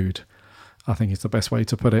of the mood, I think is the best way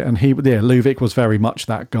to put it. And Luvic was very much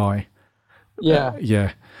that guy. Yeah.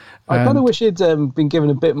 Yeah. I kind of wish he'd been given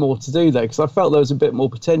a bit more to do, though, because I felt there was a bit more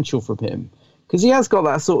potential from him. Because he has got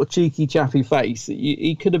that sort of cheeky, chappy face.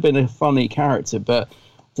 He could have been a funny character, but I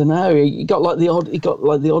don't know. He got like the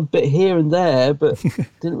odd bit here and there, but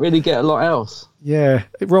didn't really get a lot else. Yeah,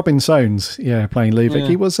 Robin Soanes, playing Luvic.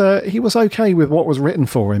 Yeah. He was okay with what was written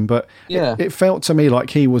for him, but it felt to me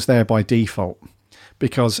like he was there by default,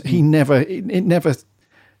 because he never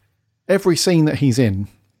every scene that he's in,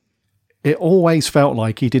 it always felt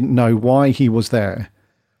like he didn't know why he was there,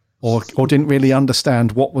 or didn't really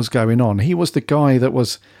understand what was going on. He was the guy that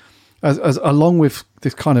was, as along with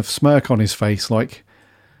this kind of smirk on his face, like,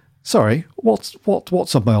 sorry, what's a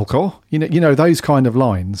Melkor? You know those kind of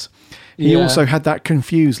lines. He also had that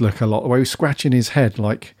confused look a lot, where he was scratching his head,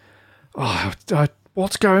 like,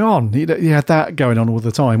 what's going on? He had that going on all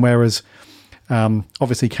the time. Whereas,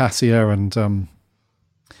 obviously Cassia and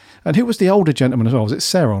who was the older gentleman as well? Was it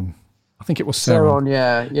Sauron? I think it was Sauron.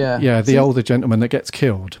 Yeah, the older gentleman that gets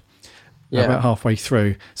killed about halfway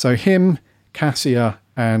through. So him, Cassia,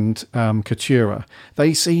 and Keturah,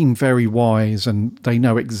 they seem very wise, and they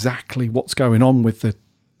know exactly what's going on with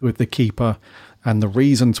the Keeper and the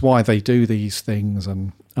reasons why they do these things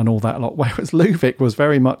and all that lot. Whereas Luvic was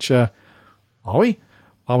very much, are we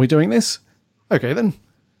doing this? Okay then.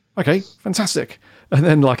 Okay, fantastic. And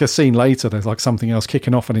then like a scene later, there's like something else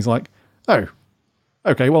kicking off, and he's like, oh,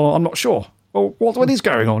 okay, well, I'm not sure. Well, what is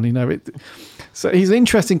going on? So he's an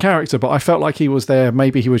interesting character, but I felt like he was there.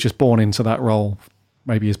 Maybe he was just born into that role.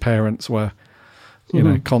 Maybe his parents were,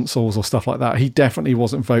 consuls or stuff like that. He definitely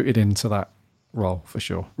wasn't voted into that role for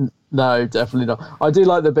sure. No, definitely not. I do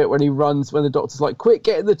like the bit when he runs, when the Doctor's like, quick,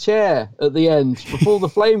 get in the chair at the end before the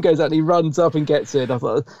flame goes out, and he runs up and gets in. I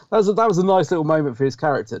thought that was a nice little moment for his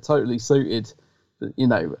character. It totally suited,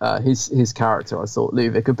 his character. I thought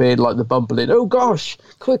Luvic appeared like the bumbling, oh gosh,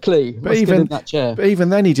 quickly, let's get in that chair. But even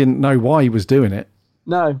then he didn't know why he was doing it.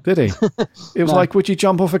 No. Did he? It was like, would you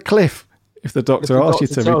jump off a cliff? If the Doctor asked you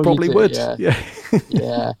to, he probably would.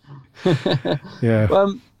 Yeah. Yeah.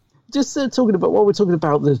 Just talking about what we're talking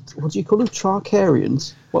about, what do you call them?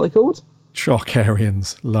 Tarkarians? What are they called?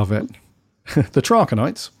 Tarkarians. Love it. The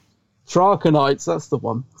Trakonites. Trakonites, that's the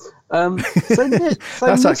one.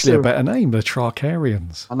 That's actually a better name, the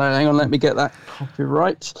Tarkarians. I know, hang on, let me get that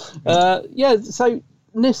copyright. So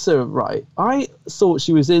Nyssa, right, I thought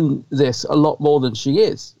she was in this a lot more than she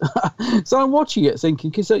is. So I'm watching it thinking,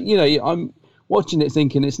 because, I'm watching it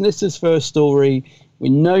thinking it's Nyssa's first story. We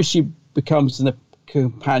know she becomes a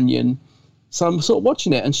companion. So I'm sort of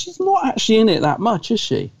watching it, and she's not actually in it that much, is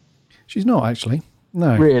she? She's not actually.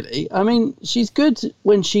 No. Really? I mean, she's good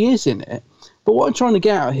when she is in it. But what I'm trying to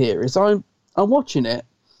get out here is I'm watching it,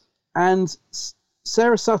 and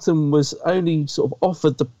Sarah Sutton was only sort of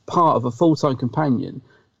offered the part of a full-time companion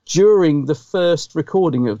during the first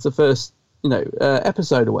recording of the first,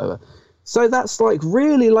 episode or whatever. So that's like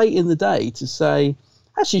really late in the day to say,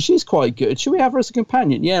 actually, she's quite good. Should we have her as a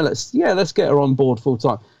companion? Let's get her on board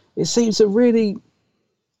full-time. It seems a really...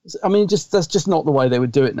 I mean, that's just not the way they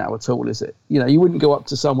would do it now at all, is it? You wouldn't go up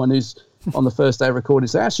to someone who's on the first day of recording and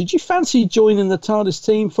say, actually, do you fancy joining the TARDIS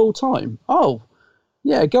team full-time? Oh,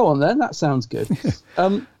 yeah, go on then. That sounds good.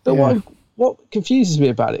 But what confuses me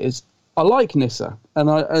about it is I like Nyssa, and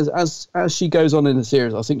as she goes on in the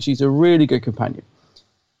series, I think she's a really good companion.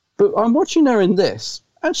 But I'm watching her in this,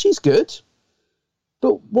 and she's good.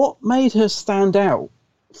 But what made her stand out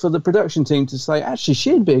for the production team to say, actually,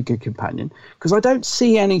 she'd be a good companion? Because I don't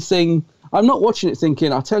see anything. I'm not watching it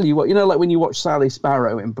thinking, I'll tell you what, like when you watch Sally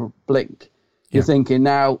Sparrow in Blink, you're thinking,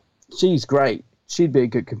 now, she's great. She'd be a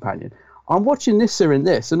good companion. I'm watching Nyssa in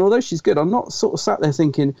this, and although she's good, I'm not sort of sat there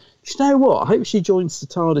thinking, you know what, I hope she joins the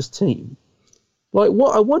TARDIS team. Like,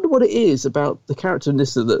 I wonder what it is about the character of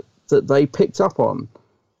Nyssa that they picked up on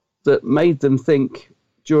that made them think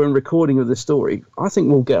during recording of the story, I think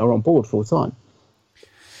we'll get her on board full time.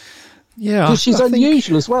 Yeah. Because she's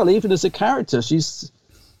unusual as well, even as a character. She's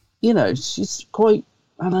quite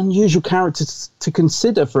an unusual character to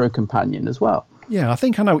consider for a companion as well. Yeah, I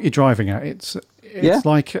think I know what you're driving at. It's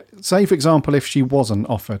like, say, for example, if she wasn't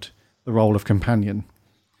offered the role of companion.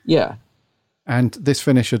 Yeah. And this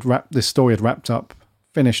story had wrapped up,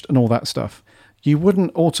 finished, and all that stuff, you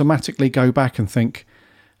wouldn't automatically go back and think,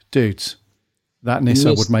 dudes, that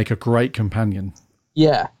Nyssa would make a great companion.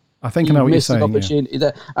 Yeah. I think I know what you're saying. Opportunity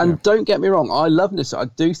there. And don't get me wrong, I love Nyssa. I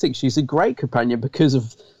do think she's a great companion because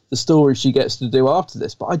of the story she gets to do after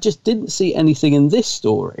this. But I just didn't see anything in this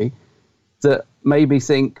story that made me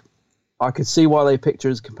think, I could see why they picked her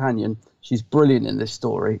as a companion. She's brilliant in this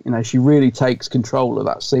story. She really takes control of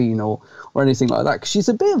that scene or anything like that. Because she's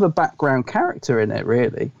a bit of a background character in it,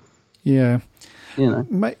 really. Yeah. You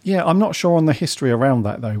know. Yeah, I'm not sure on the history around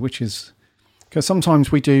that, though, which is... Because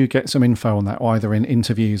sometimes we do get some info on that, either in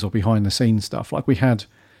interviews or behind-the-scenes stuff. Like we had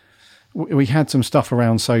some stuff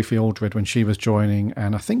around Sophie Aldred when she was joining,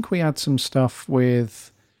 and I think we had some stuff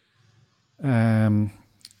with Tegan,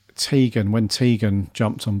 when Tegan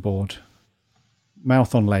jumped on board.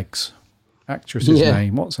 Mouth on Legs. Actress's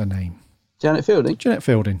name. What's her name? Janet Fielding. Janet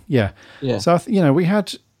Fielding, yeah. So,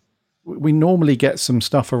 we normally get some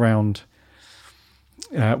stuff around...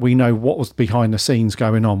 we know what was behind the scenes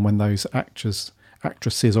going on when those actresses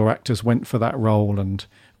or actors went for that role, and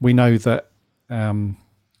we know that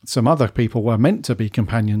some other people were meant to be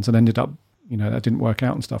companions and ended up, that didn't work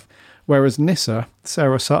out and stuff. Whereas Nyssa,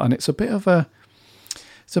 Sarah Sutton, it's a bit of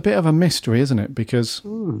a mystery, isn't it? Because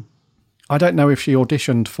I don't know if she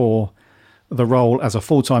auditioned for the role as a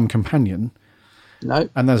full-time companion. No.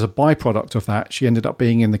 And there's a byproduct of that. She ended up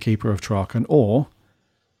being in the Keeper of Traken, or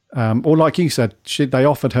like you said, they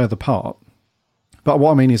offered her the part. But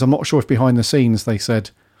what I mean is, I'm not sure if behind the scenes they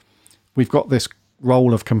said, we've got this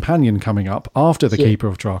role of companion coming up after the Keeper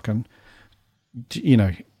of Traken.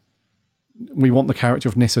 We want the character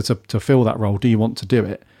of Nyssa to fill that role. Do you want to do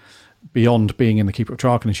it beyond being in the Keeper of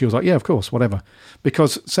Traken? And she was like, yeah, of course, whatever.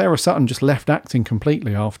 Because Sarah Sutton just left acting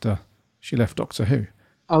completely after she left Doctor Who.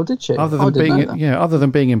 Oh, did she? Other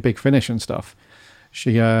than being in Big Finish and stuff,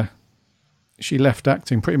 she left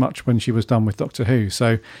acting pretty much when she was done with Doctor Who.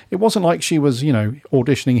 So it wasn't like she was,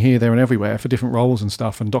 auditioning here, there and everywhere for different roles and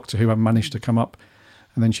stuff, and Doctor Who hadn't managed to come up,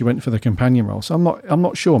 and then she went for the companion role. So I'm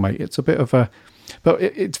not sure, mate. It's a bit of a... But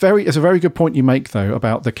it's a very good point you make, though,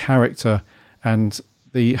 about the character and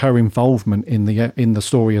her involvement in the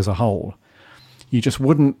story as a whole. You just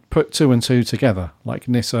wouldn't put two and two together, like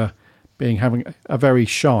Nyssa having a very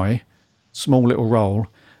shy, small little role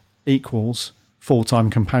equals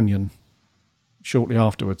full-time companion shortly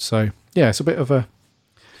afterwards. So yeah, it's a bit of a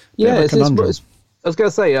conundrum. I was going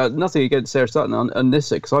to say nothing against Sarah Sutton and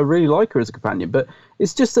Nyssa, because I really like her as a companion, but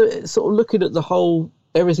it's just sort of looking at the whole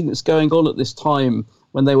everything that's going on at this time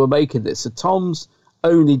when they were making this. So Tom's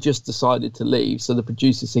only just decided to leave, so the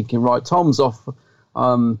producer's thinking, right, Tom's off,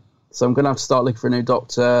 so I'm going to have to start looking for a new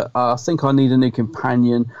doctor. I think I need a new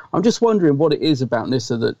companion. I'm just wondering what it is about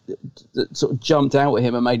Nyssa that sort of jumped out at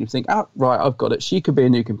him and made him think, right, I've got it. She could be a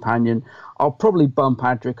new companion. I'll probably bump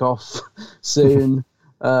Adric off soon.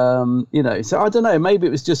 So I don't know. Maybe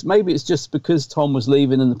it's just because Tom was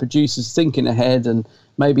leaving and the producer's thinking ahead, and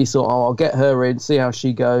maybe thought, I'll get her in, see how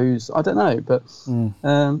she goes. I don't know, but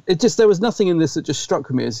there was nothing in this that just struck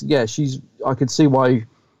me as I could see why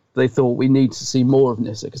they thought we need to see more of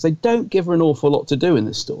Nyssa, because they don't give her an awful lot to do in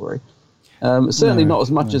this story. Certainly not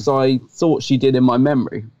as much as I thought she did in my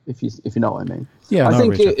memory, if you know what I mean. Yeah, I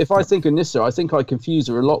think if I think of Nyssa, I think I confuse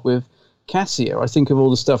her a lot with Cassia. I think of all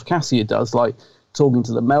the stuff Cassia does, like talking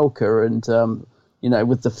to the Melker and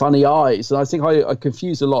with the funny eyes, and I think I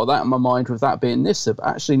confused a lot of that in my mind with that being Nyssa. But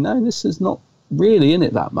actually, no, Nyssa's not really in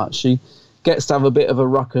it that much. She gets to have a bit of a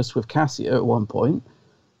ruckus with Cassia at one point.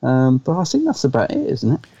 But I think that's about it,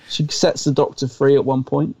 isn't it? She sets the Doctor free at one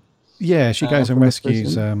point. Yeah, she goes and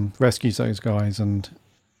rescues those guys, and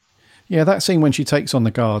that scene when she takes on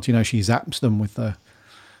the guards, she zaps them with the,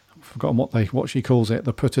 I've forgotten what she calls it,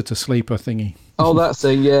 the put her to sleeper thingy. Oh, that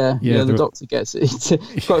thing, yeah. The Doctor gets it.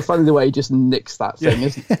 It's quite funny the way he just nicks that thing,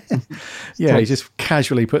 isn't it? He just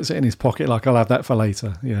casually puts it in his pocket, like I'll have that for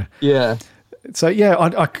later. Yeah. So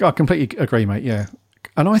I completely agree, mate. Yeah,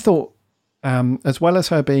 and I thought, as well as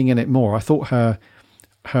her being in it more, I thought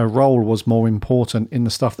her role was more important in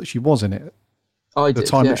the stuff that she was in it. The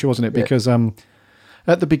time that she was in it, because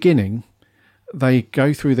at the beginning they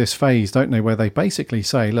go through this phase, don't they, where they basically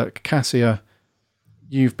say, look, Cassia,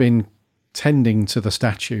 you've been tending to the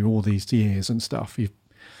statue all these years and stuff,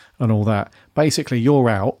 and all that. Basically, you're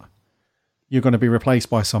out. You're going to be replaced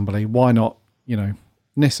by somebody. Why not,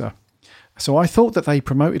 Nyssa? So I thought that they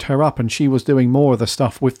promoted her up and she was doing more of the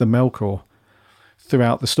stuff with the Melkor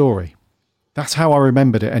throughout the story. That's how I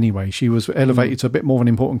remembered it anyway. She was elevated to a bit more of an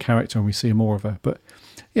important character and we see more of her. But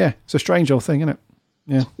yeah, it's a strange old thing, isn't it?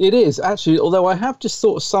 Yeah, it is, actually. Although I have just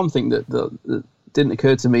thought of something that didn't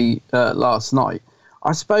occur to me last night.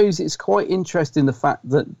 I suppose it's quite interesting, the fact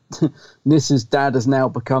that Nyssa's dad has now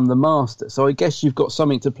become the Master. So I guess you've got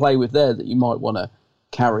something to play with there that you might want to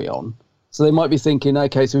carry on. So they might be thinking,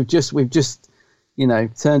 okay, so we've just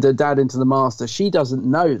turned her dad into the Master. She doesn't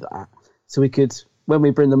know that. So we could, when we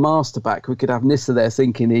bring the Master back, we could have Nyssa there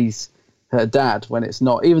thinking he's her dad when it's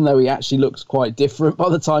not. Even though he actually looks quite different by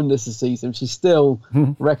the time Nyssa sees him, she still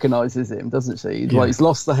recognises him, doesn't she? Like, he's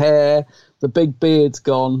lost the hair, the big beard's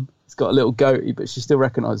gone. He's got a little goatee, but she still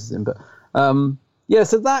recognises him. But Yeah,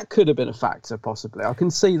 so that could have been a factor, possibly. I can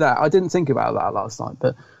see that. I didn't think about that last night,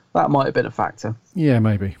 but that might have been a factor. Yeah,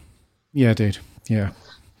 maybe. Yeah, dude. Yeah.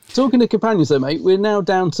 Talking to companions, though, mate, we're now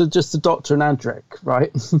down to just the Doctor and Adric, right?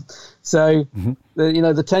 So,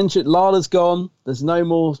 the tension, Lala's gone. There's no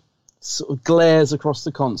more sort of glares across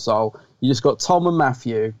the console. You just got Tom and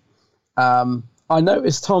Matthew. I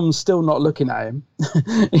noticed Tom's still not looking at him.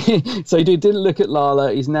 So he didn't look at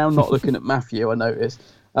Lala. He's now not looking at Matthew, I noticed.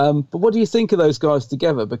 But what do you think of those guys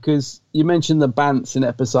together? Because you mentioned the Bants in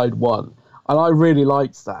episode 1, and I really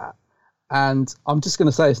liked that. And I'm just going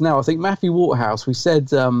to say this now. I think Matthew Waterhouse, we said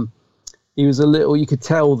he was a little, you could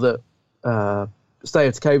tell that State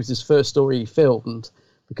of Decay was his first story he filmed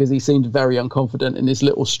because he seemed very unconfident in his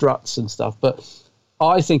little struts and stuff. But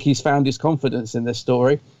I think he's found his confidence in this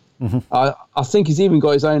story. Mm-hmm. I think he's even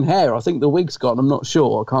got his own hair. I think the wig's gone. I'm not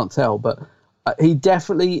sure. I can't tell. But he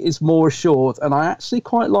definitely is more assured. And I actually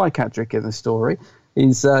quite like Adric in the story.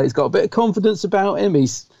 He's got a bit of confidence about him.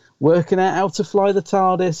 He's working out how to fly the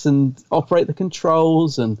TARDIS and operate the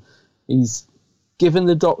controls. And he's given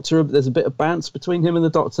the Doctor, there's a bit of bounce between him and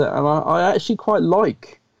the Doctor. And I actually quite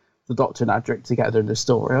like the Doctor and Adric together in the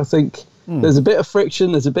story. I think there's a bit of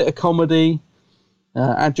friction. There's a bit of comedy.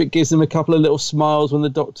 Adric gives him a couple of little smiles when the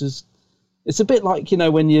Doctor's... It's a bit like,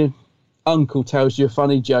 when your uncle tells you a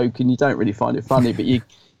funny joke and you don't really find it funny, but you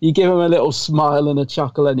give him a little smile and a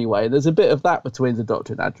chuckle anyway. There's a bit of that between the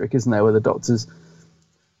Doctor and Adric, isn't there, where the Doctor's,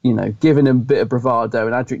 giving him a bit of bravado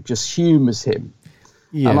and Adric just humours him.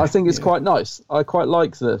 Yeah, and I think it's quite nice. I quite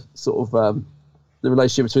like the sort of the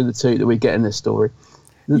relationship between the two that we get in this story.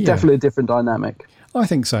 There's definitely a different dynamic. I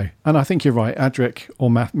think so. And I think you're right. Adric, or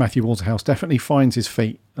Matthew Waterhouse, definitely finds his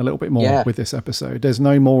feet a little bit more with this episode. There's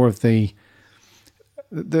no more of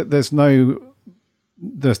there's no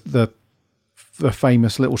the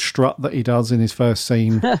famous little strut that he does in his first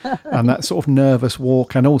scene and that sort of nervous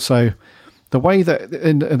walk. And also the way that,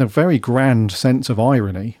 in a very grand sense of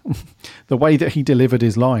irony, the way that he delivered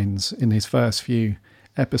his lines in his first few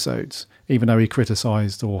episodes, even though he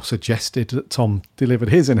criticised or suggested that Tom delivered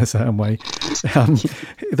his in a certain way,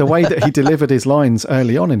 the way that he delivered his lines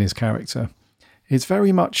early on in his character is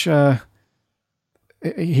very much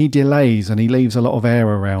he delays and he leaves a lot of air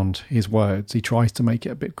around his words. He tries to make it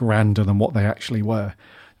a bit grander than what they actually were,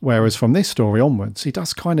 whereas from this story onwards he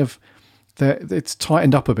does kind of, it's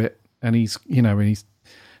tightened up a bit, and he's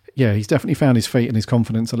definitely found his feet and his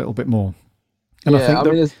confidence a little bit more. And I think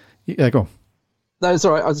go on. No, it's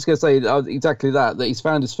all right. I was just going to say exactly that he's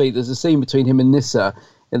found his feet. There's a scene between him and Nyssa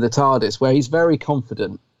in the TARDIS where he's very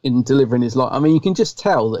confident in delivering his line. I mean, you can just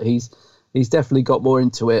tell that he's definitely got more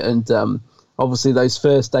into it. And obviously those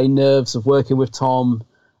first day nerves of working with Tom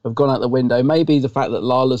have gone out the window. Maybe the fact that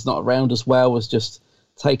Lala's not around as well was just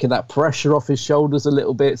taking that pressure off his shoulders a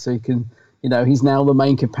little bit, so he can, he's now the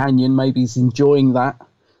main companion. Maybe he's enjoying that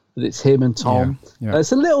it's him and Tom. Yeah.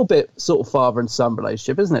 It's a little bit sort of father and son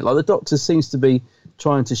relationship, isn't it? Like the Doctor seems to be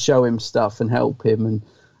trying to show him stuff and help him, and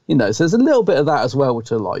so there's a little bit of that as well,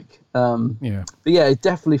 which I like. But he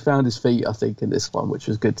definitely found his feet, I think, in this one, which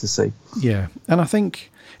was good to see. Yeah, and I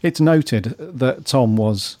think it's noted that Tom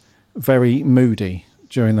was very moody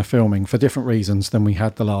during the filming for different reasons than we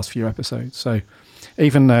had the last few episodes. So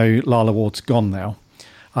even though Lala Ward's gone now,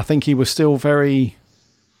 I think he was still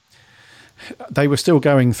they were still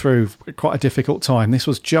going through quite a difficult time. This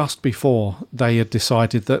was just before they had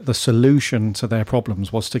decided that the solution to their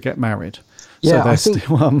problems was to get married. Yeah, so I think,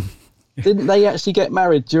 still, didn't they actually get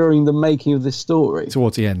married during the making of this story?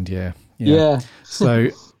 Towards the end, yeah. So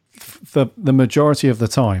the majority of the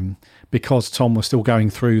time, because Tom was still going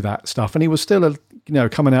through that stuff, and he was still,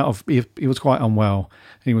 coming out of, he was quite unwell,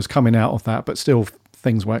 and he was coming out of that, but still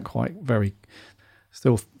things weren't quite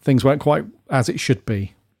as it should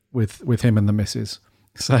be with him and the missus.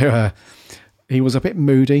 So he was a bit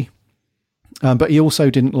moody, but he also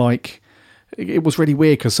didn't like, it was really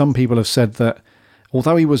weird because some people have said that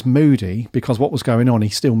although he was moody because what was going on, he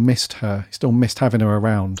still missed her, he still missed having her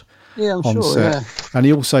around on set. Yeah. And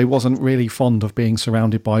he also wasn't really fond of being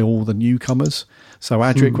surrounded by all the newcomers. So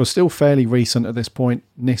Adric was still fairly recent at this point.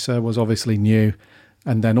 Nyssa was obviously new,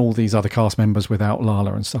 and then all these other cast members without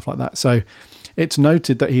Lala and stuff like that. So it's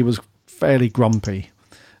noted that he was fairly grumpy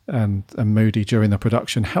and moody during the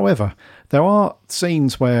production. However, there are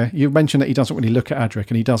scenes where you mentioned that he doesn't really look at Adric,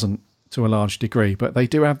 and he doesn't to a large degree, but they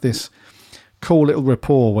do have this cool little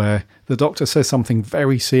rapport where the Doctor says something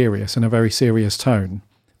very serious in a very serious tone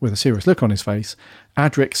with a serious look on his face.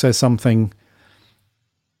 Adric says something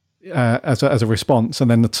as a response,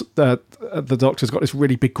 and then the Doctor's got this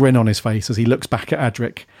really big grin on his face as he looks back at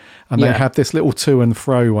Adric, and they have this little to and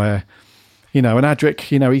fro where And Adric,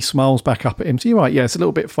 he smiles back up at him. So you're right, yeah, it's a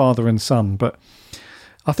little bit father and son, but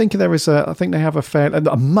I think they have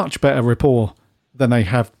a much better rapport than they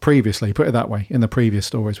have previously, put it that way, in the previous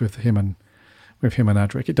stories with him and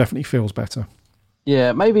Adric. It definitely feels better.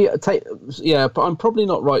 Yeah, maybe but I'm probably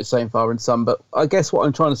not right saying father and son, but I guess what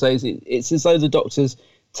I'm trying to say is it's as though the Doctor's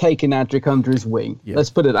taken Adric under his wing. Yeah.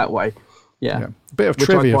 Let's put it that way. Yeah. A bit of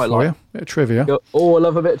trivia for you. Bit of trivia. Oh, I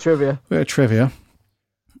love a bit of trivia.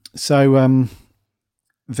 So,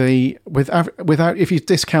 without if you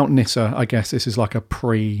discount Nyssa, I guess this is like a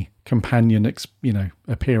pre-companion,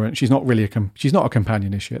 appearance. She's not really she's not a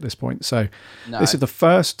companion, is she, at this point? So, This is the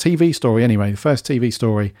first TV story, anyway. The first TV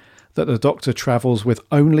story that the Doctor travels with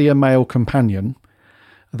only a male companion.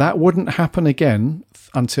 That wouldn't happen again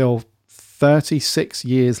until 36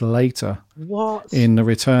 years later. What? In The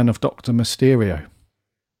Return of Dr. Mysterio.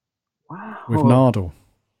 Wow. With Nardole.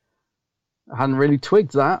 I hadn't really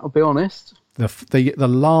twigged that, I'll be honest. The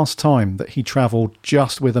last time that he travelled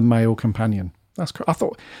just with a male companion. I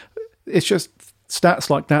thought, it's just stats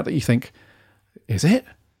like that you think, is it?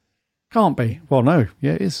 Can't be. Well, no.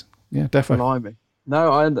 Yeah, it is. Yeah, definitely. Blimey.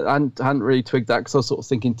 No, I hadn't really twigged that because I was sort of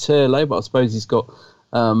thinking Turlo, but I suppose he's got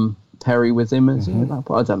Terry with him.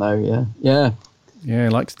 But I don't know. Yeah. Yeah, he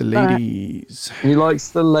likes the ladies. He likes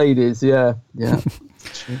the ladies. Yeah.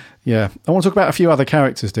 Yeah. I want to talk about a few other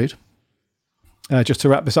characters, dude. Just to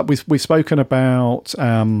wrap this up, we've spoken about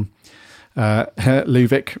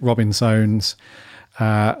Luvic, Robin Soanes,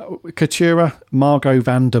 Katura, Margot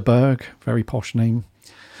Vanderberg, very posh name.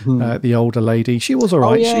 The older lady, she was all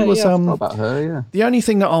right. She was. I forgot about her. Yeah. The only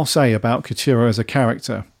thing that I'll say about Katura as a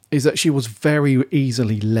character is that she was very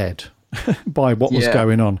easily led by what was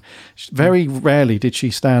going on. Very rarely did she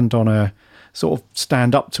stand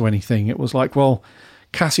up to anything. It was like, well,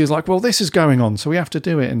 Cassie was like, well, this is going on, so we have to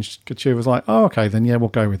do it. And Katura was like, oh, okay, then yeah, we'll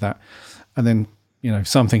go with that. And then,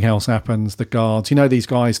 something else happens. The guards, these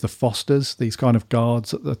guys, the Fosters, these kind of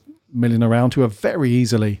guards that are milling around who are very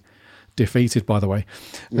easily defeated, by the way.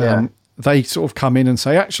 They sort of come in and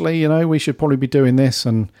say, actually, we should probably be doing this.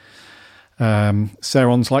 And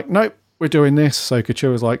Saron's like, nope, we're doing this. So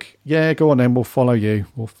Katura's like, yeah, go on then, we'll follow you.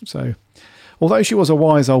 So although she was a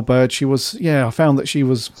wise old bird, she was, I found that she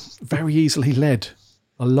was very easily led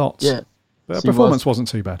a lot. Yeah. But her performance wasn't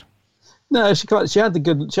too bad. No, she had the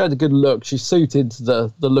good look. She suited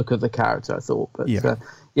the look of the character, I thought. But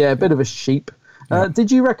a bit of a sheep.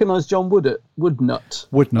 Did you recognise John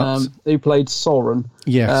Woodnutt? Who played Soren?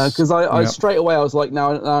 Yes. Because I straight away I was like,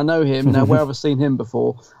 now I know him. Now where have I seen him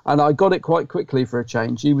before? And I got it quite quickly for a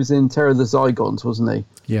change. He was in Terror of the Zygons, wasn't he?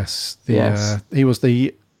 Yes. He was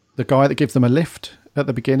the guy that gives them a lift at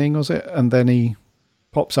the beginning, was it? And then he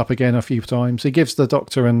pops up again a few times. He gives the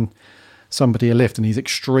Doctor and somebody a lift, and he's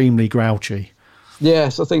extremely grouchy.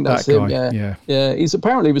 Yes, I think that's him. Yeah. He's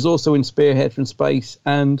apparently was also in Spearhead from Space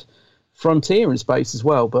and Frontier in Space as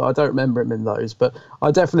well, but I don't remember him in those. But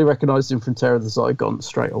I definitely recognised him from Terror of the Zygons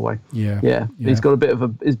straight away. Yeah. He's got a bit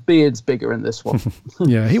of his beard's bigger in this one.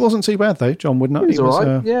 Yeah, he wasn't too bad though, John Woodnutt. He was all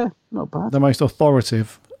right. Not bad. The most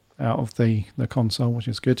authoritative out of the console, which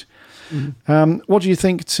is good. Mm-hmm. What do you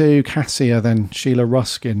think to Cassia then, Sheila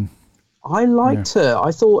Ruskin? I liked her.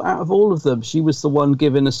 I thought out of all of them, she was the one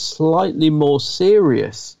giving a slightly more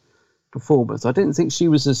serious performance. I didn't think she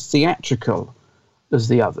was as theatrical as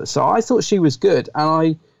the others. So I thought she was good. And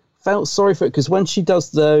I felt sorry for it because when she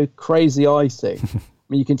does the crazy eye thing, I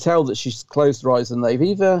mean, you can tell that she's closed her eyes and they've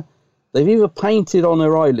either painted on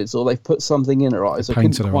her eyelids or they've put something in her eyes. They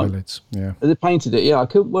painted her eyelids, yeah. They painted it, yeah. I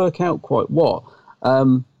couldn't work out quite what.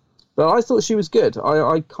 But I thought she was good.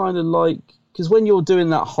 I kind of like... Because when you're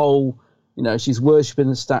doing that whole... she's worshipping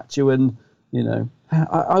the statue and,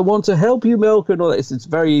 I want to help you, Milka, and all that. It's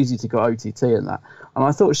very easy to go OTT in that. And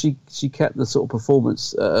I thought she kept the sort of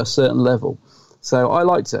performance at a certain level. So I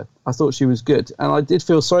liked her. I thought she was good. And I did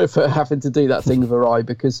feel sorry for her having to do that thing with her eye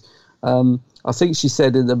because I think she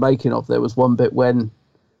said in the making of there was one bit when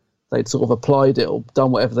they'd sort of applied it or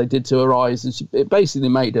done whatever they did to her eyes. And it basically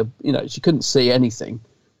made her, she couldn't see anything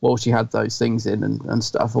while she had those things in and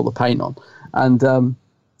stuff, all the paint on. And,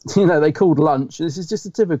 they called lunch. This is just a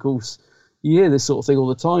typical... You hear this sort of thing all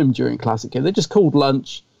the time during Classic Care. They just called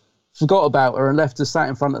lunch, forgot about her, and left her sat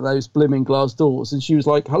in front of those blooming glass doors. And she was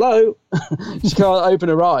like, hello. She can't open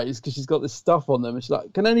her eyes because she's got this stuff on them. And she's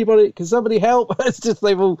like, can somebody help? It's just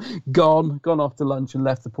they've all gone off to lunch and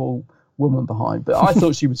left the poor woman behind. But I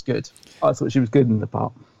thought she was good. I thought she was good in the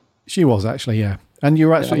part. She was actually, yeah. And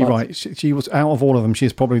you're absolutely right. She was, out of all of them,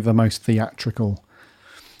 she's probably the most theatrical.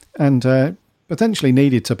 And potentially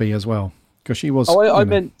needed to be as well. Because she was. I sort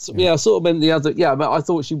of meant the other. Yeah, but I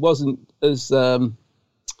thought she wasn't as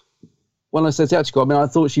when I say theatrical, I mean I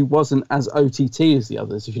thought she wasn't as OTT as the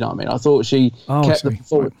others, if you know what I mean. I thought she kept the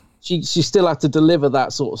performance. She still had to deliver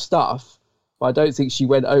that sort of stuff, but I don't think she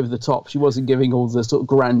went over the top. She wasn't giving all the sort of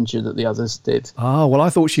grandeur that the others did. Oh, well,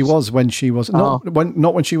 I thought she was when she was not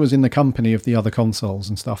when she was in the company of the other consuls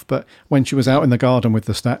and stuff, but when she was out in the garden with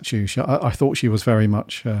the statue, I thought she was very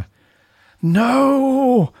much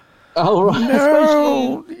no. Oh right,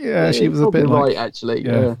 no. Yeah, she was a bit right, like actually.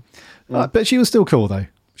 Yeah. But she was still cool though.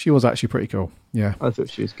 She was actually pretty cool. Yeah, I thought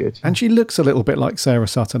she was good, and she looks a little bit like Sarah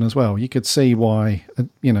Sutton as well. You could see why,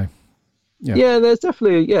 Yeah, there's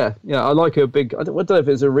definitely I like her big. I don't know if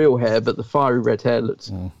it's a real hair, but the fiery red hair looks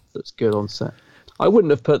good on set. I wouldn't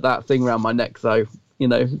have put that thing around my neck though.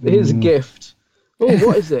 Here's a gift. Oh,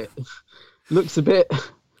 what is it? Looks a bit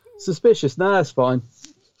suspicious. No, it's fine.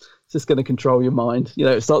 It's just going to control your mind.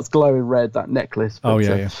 It starts glowing red, that necklace. But,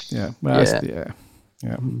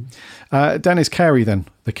 Dennis Carey then,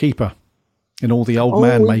 the Keeper, in all the old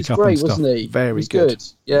man makeup great, and stuff. Wasn't he? Very good.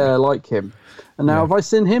 Yeah, I like him. And now, have I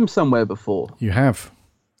seen him somewhere before? You have.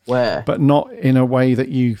 Where? But not in a way that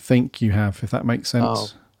you think you have, if that makes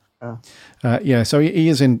sense. So he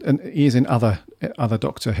is in other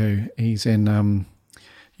Doctor Who. He's in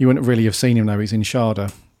you wouldn't really have seen him though. He's in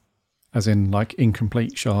Sharda, as in like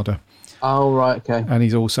incomplete Sharda. Oh right, okay. And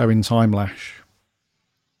he's also in Time Lash.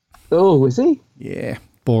 Oh, is he? Yeah,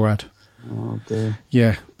 Borad. Oh dear.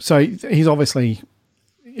 Yeah, so he's obviously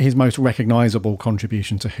his most recognisable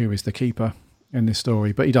contribution to Who is the Keeper in this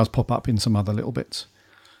story, but he does pop up in some other little bits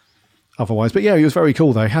otherwise. But yeah, he was very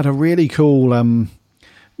cool though. He had a really cool,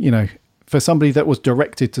 for somebody that was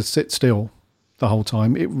directed to sit still the whole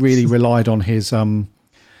time, it really relied on his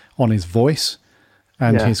voice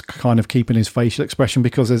and his kind of keeping his facial expression,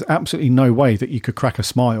 because there's absolutely no way that you could crack a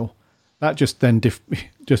smile. That just then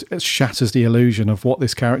just shatters the illusion of what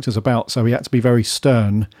this character's about. So he had to be very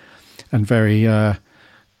stern and very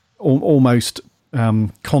almost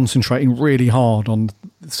concentrating really hard on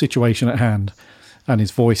the situation at hand. And his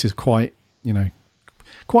voice is quite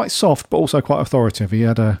soft, but also quite authoritative. He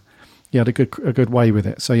had a good way with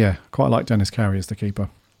it. So yeah, quite like Dennis Carey as the Keeper.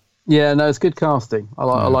 Yeah, no, it's good casting. I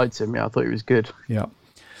liked him. Yeah, I thought he was good. Yeah.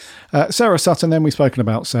 Sarah Sutton, then we've spoken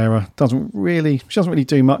about Sarah. She doesn't really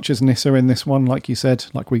do much as Nyssa in this one, like we've said.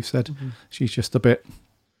 Mm-hmm. She's just a bit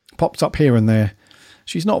pops up here and there.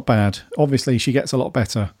 She's not bad. Obviously, she gets a lot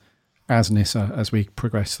better as Nyssa as we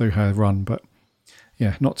progress through her run, but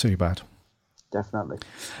yeah, not too bad. Definitely.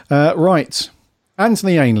 Right.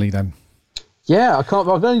 Anthony Ainley, then. Yeah, I've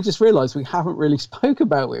only just realised we haven't really spoke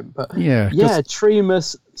about him, but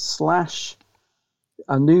Tremus /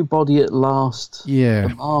 A New Body at Last. Yeah.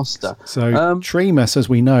 The Master. So Tremus, as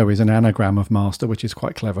we know, is an anagram of Master, which is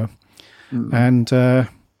quite clever. And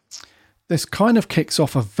this kind of kicks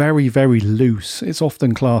off a very, very loose, it's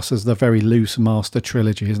often classed as the very loose Master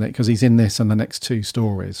trilogy, isn't it? Because he's in this and the next two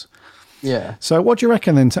stories. Yeah. So what do you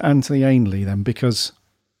reckon then to Anthony Ainley then? Because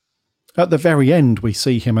at the very end, we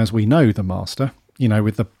see him as we know the Master,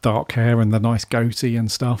 with the dark hair and the nice goatee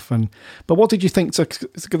and stuff. But what did you think?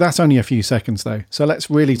 That's only a few seconds though. So let's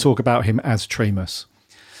really talk about him as Tremus.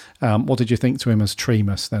 What did you think to him as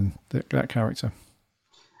Tremus then, that character?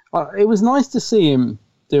 It was nice to see him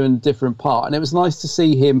doing a different part. And it was nice to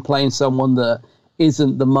see him playing someone that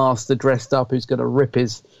isn't the Master dressed up who's going to rip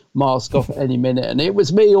his mask off at any minute. And it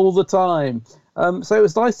was me all the time. So it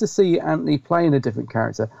was nice to see Anthony playing a different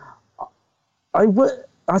character.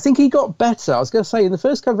 I think he got better. I was going to say, in the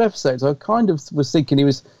first couple of episodes, I kind of was thinking he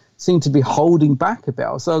seemed to be holding back a bit.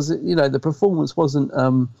 So the performance wasn't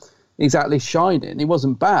exactly shining. He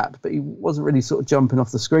wasn't bad, but he wasn't really sort of jumping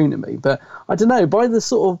off the screen at me. But I don't know, by the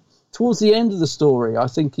sort of towards the end of the story, I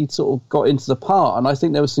think he'd sort of got into the part, and I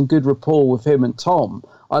think there was some good rapport with him and Tom.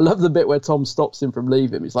 I love the bit where Tom stops him from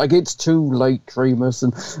leaving. He's like, "It's too late, Tremus,"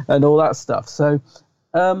 and all that stuff. So.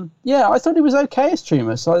 I thought he was okay as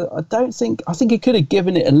Tremus. I think he could have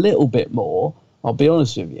given it a little bit more, I'll be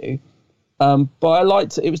honest with you. But I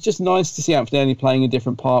liked it. It was just nice to see Anthony Ainley playing a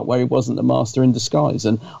different part where he wasn't the Master in disguise.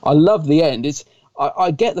 And I love the end.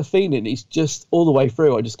 I get the feeling he's just all the way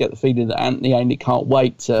through. I just get the feeling that Anthony Ainley can't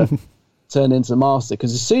wait to turn into the Master,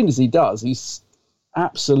 because as soon as he does, he's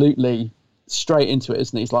absolutely straight into it,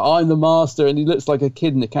 isn't he? He's like, "I'm the Master," and he looks like a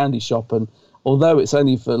kid in a candy shop. And although it's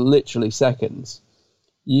only for literally seconds,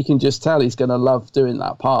 you can just tell he's going to love doing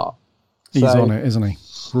that part. He's on it, isn't he?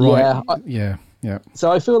 Right. Yeah.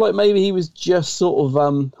 So I feel like maybe he was just sort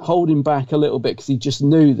of holding back a little bit because he just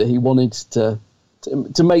knew that he wanted to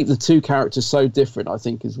make the two characters so different, I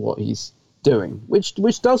think, is what he's doing, which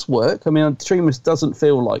does work. I mean, Tremus doesn't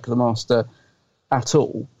feel like the Master at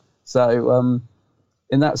all. So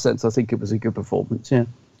in that sense, I think it was a good performance, yeah.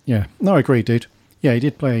 Yeah. No, I agree, dude. Yeah, he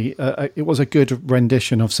did play. It was a good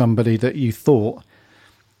rendition of somebody that you thought.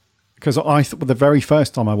 Because the very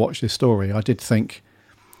first time I watched this story, I did think,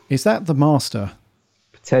 is that the Master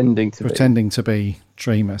pretending to be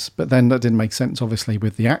Tremas? But then that didn't make sense, obviously,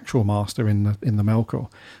 with the actual Master in the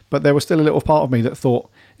Melkor. But there was still a little part of me that thought,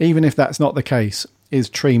 even if that's not the case, is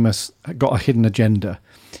Tremas got a hidden agenda?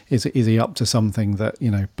 Is he up to something that,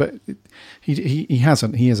 But he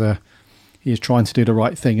hasn't. He is trying to do the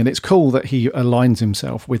right thing, and it's cool that he aligns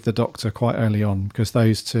himself with the Doctor quite early on, because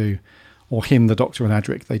those two, or him, the Doctor and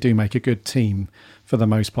Adric, they do make a good team for the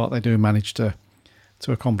most part. They do manage to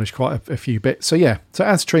accomplish quite a few bits. So yeah, so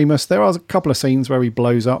as Tremas, there are a couple of scenes where he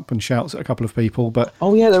blows up and shouts at a couple of people, but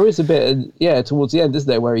there is a bit, towards the end, isn't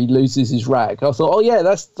there, where he loses his rag. I thought,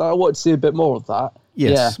 I want to see a bit more of that.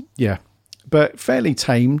 Yes, yeah. But fairly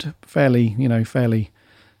tamed, fairly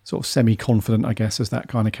sort of semi-confident, I guess, as that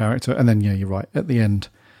kind of character. And then, yeah, you're right. At the end,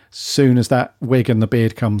 soon as that wig and the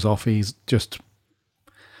beard comes off, he's just,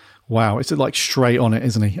 wow. It's like straight on it,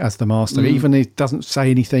 isn't he, as the Master? Even he doesn't say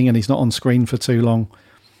anything and he's not on screen for too long.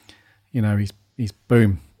 He's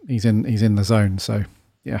boom. He's in the zone. So,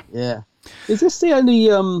 yeah. Yeah. Is this the only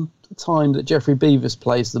time that Geoffrey Beevers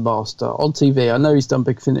plays the Master on TV? I know he's done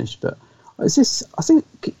Big Finish, but is this... I think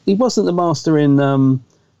he wasn't the Master in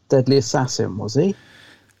Deadly Assassin, was he?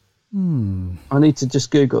 I need to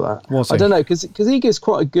just Google that. I don't know, because he gives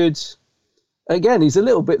quite a good... Again, he's a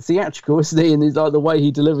little bit theatrical, isn't he? And like the way he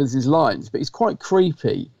delivers his lines, but he's quite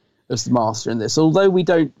creepy as the Master in this. Although we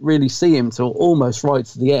don't really see him till almost right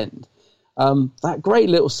to the end. That great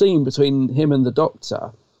little scene between him and the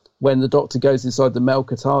Doctor, when the Doctor goes inside the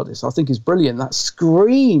Melkor TARDIS, I think is brilliant. That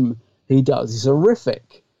scream he does is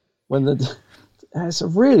horrific. It's a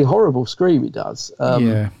really horrible scream he does.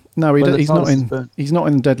 Yeah. No, he's not in. He's not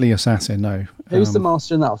in Deadly Assassin. No. Who's the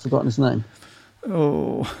Master in that? I've forgotten his name.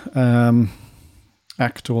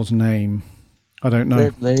 Actor's name. I don't know.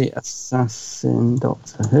 Deadly Assassin,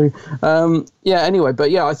 Doctor Who. Anyway,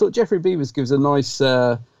 but yeah, I thought Geoffrey Beevers gives a nice,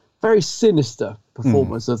 very sinister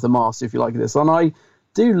performance of the Master, if you like this. And I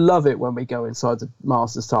do love it when we go inside the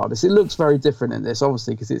Master's TARDIS. It looks very different in this,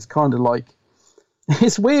 obviously, because it's kind of like...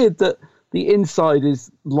 It's weird that the inside is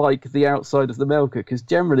like the outside of the Melkor, because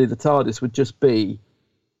generally the TARDIS would just be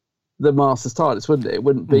the Master's TARDIS, wouldn't it? It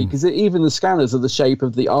wouldn't be, because even the scanners are the shape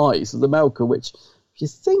of the eyes of the Melkor, which, if you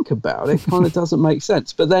think about it, kind of doesn't make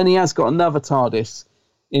sense. But then he has got another TARDIS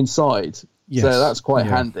inside, so that's quite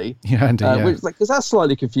handy. Yeah, handy, yeah. Because that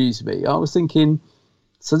slightly confused me. I was thinking,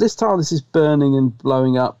 so this TARDIS is burning and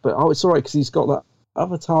blowing up, but it's all right because he's got that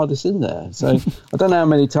other TARDIS in there. So I don't know how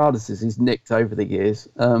many TARDISes he's nicked over the years.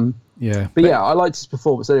 But I liked his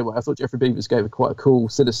performance anyway. I thought Geoffrey Beevers gave quite a cool,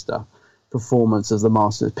 sinister performance of the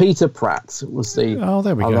Master. Peter Pratt was the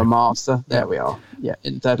other Master. There we are. Yeah,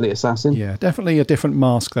 in Deadly Assassin. Yeah, definitely a different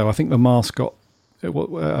mask though. I think the mask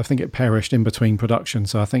I think it perished in between production.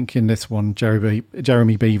 So I think in this one, Jeremy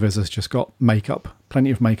Beevers has just got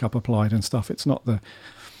plenty of makeup applied and stuff. It's not the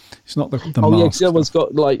mask. Yeah, because the other one's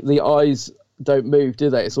got like the eyes don't move,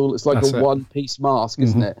 do they? It's like a one-piece mask,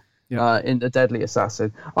 isn't it? Yeah. In the Deadly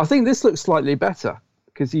Assassin. I think this looks slightly better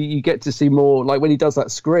because you get to see more, like when he does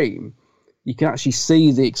that scream, you can actually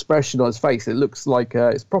see the expression on his face. It looks like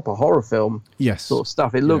it's proper horror film sort of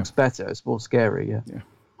stuff. It looks better. It's more scary, yeah.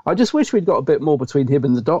 I just wish we'd got a bit more between him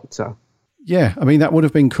and the Doctor. Yeah, I mean, that would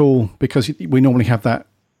have been cool because we normally have that,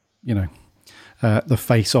 the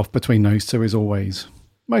face-off between those two is always...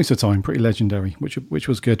 most of the time, pretty legendary, which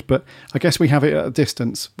was good. But I guess we have it at a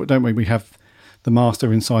distance, but don't we? We have the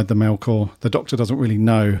Master inside the Melkor. The Doctor doesn't really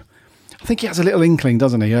know. I think he has a little inkling,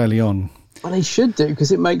 doesn't he, early on? Well, he should do,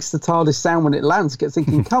 because it makes the TARDIS sound when it lands. Get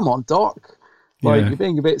thinking, come on, Doc. You're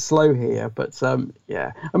being a bit slow here. But, I mean,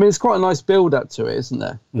 it's quite a nice build-up to it, isn't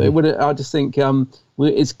there? But I just think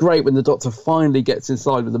it's great when the Doctor finally gets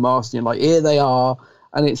inside with the Master. You're like, here they are.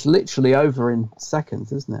 And it's literally over in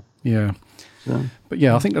seconds, isn't it? Yeah. So. But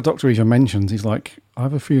yeah, I think the Doctor even mentions, he's like, I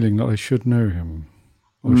have a feeling that I should know him,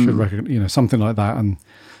 or should recognize, something like that. And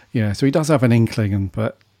yeah, so he does have an inkling,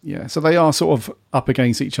 so they are sort of up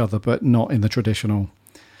against each other, but not in the traditional,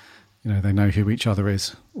 they know who each other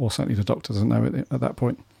is, or certainly the Doctor doesn't know it at that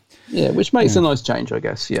point. Yeah, which makes a nice change, I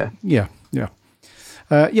guess. Yeah.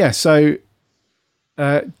 So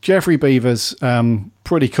Geoffrey Beevers,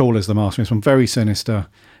 pretty cool as the Master. This one, very sinister.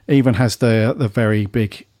 Even has the very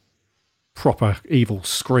big, proper evil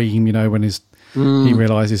scream, when he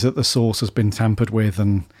realizes that the source has been tampered with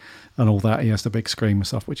and all that. He has the big scream and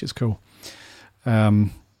stuff, which is cool.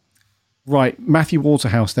 Right, Matthew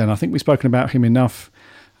Waterhouse then. I think we've spoken about him enough.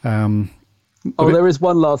 Oh, there is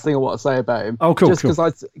one last thing I want to say about him. Oh, cool. Just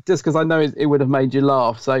because I know it would have made you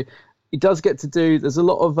laugh. So he does get to do. There's a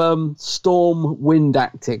lot of storm wind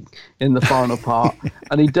acting in the final part,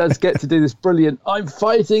 and he does get to do this brilliant "I'm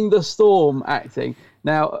fighting the storm" acting.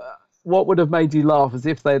 Now, what would have made you laugh is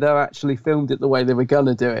if they'd actually filmed it the way they were going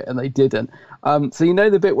to do it, and they didn't. So you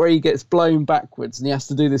know the bit where he gets blown backwards, and he has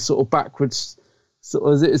to do this sort of backwards, sort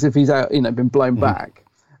of as if he's out, been blown back.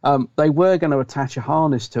 They were going to attach a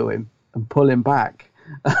harness to him and pull him back,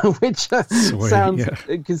 which sounds,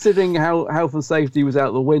 considering how health and safety was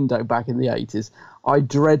out the window back in the 80s, I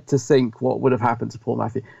dread to think what would have happened to Paul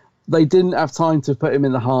Matthew. They didn't have time to put him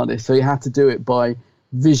in the harness, so he had to do it by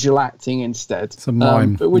visual acting instead. It's a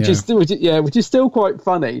mime, which is still quite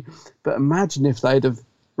funny. But imagine if they'd have,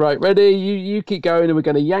 right, ready, you keep going, and we're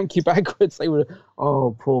going to yank you backwards. They would have,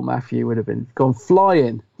 oh, Paul Matthew would have gone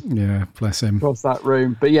flying. Yeah, bless him. Across that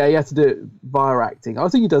room. But yeah, he had to do it via acting. I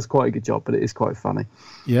think he does quite a good job, but it is quite funny.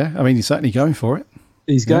 Yeah, I mean, he's certainly going for it.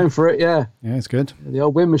 He's going for it, yeah. Yeah, it's good. The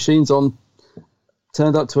old wind machine's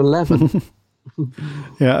turned up to 11.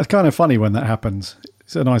 Yeah, it's kind of funny when that happens.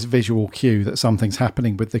 It's a nice visual cue that something's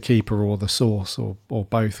happening with the Keeper or the Source or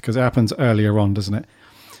both, because it happens earlier on, doesn't it?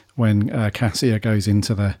 When Cassia goes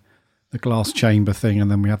into the glass chamber thing, and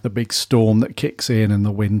then we have the big storm that kicks in and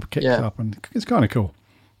the wind kicks up, and it's kind of cool.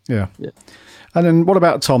 Yeah. And then what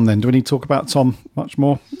about Tom then? Do we need to talk about Tom much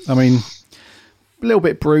more? I mean, a little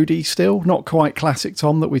bit broody still, not quite classic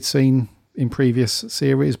Tom that we'd seen in previous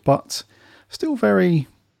series, but still very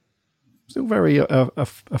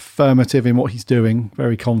affirmative in what he's doing,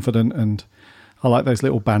 very confident, and I like those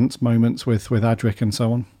little bants moments with Adric and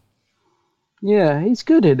so on. Yeah, he's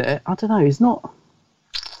good in it. I don't know, he's not...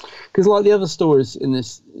 Because like the other stories in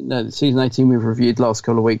this season 18 we've reviewed last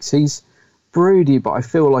couple of weeks, he's broody, but I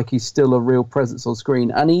feel like he's still a real presence on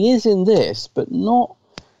screen. And he is in this, but not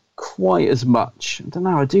quite as much. I don't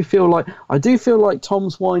know, I do feel like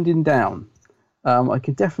Tom's winding down. I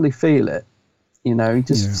can definitely feel it. He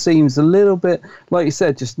just seems a little bit, like you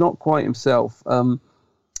said, just not quite himself. But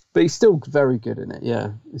he's still very good in it.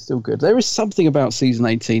 Yeah, he's still good. There is something about season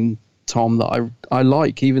 18 Tom that I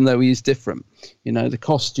like, even though he is different. The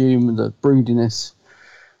costume and the broodiness.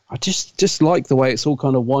 I just like the way it's all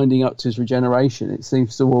kind of winding up to his regeneration. It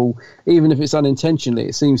seems to all, even if it's unintentionally,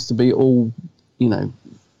 it seems to be all,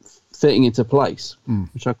 fitting into place,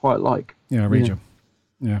 which I quite like. Yeah, I read you.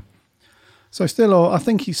 Yeah. So still, I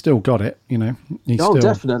think he's still got it, He's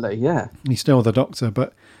definitely, yeah. He's still the Doctor,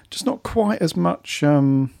 but just not quite as much,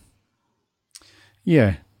 You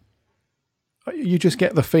just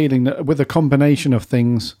get the feeling that with a combination of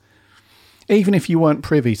things, even if you weren't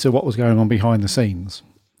privy to what was going on behind the scenes,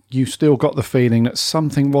 you still got the feeling that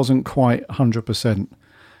something wasn't quite 100%,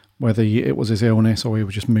 whether it was his illness or he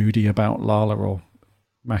was just moody about Lala or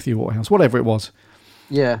Matthew Waterhouse, whatever it was.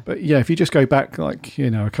 Yeah. But yeah, if you just go back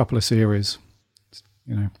a couple of series,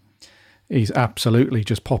 he's absolutely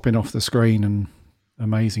just popping off the screen and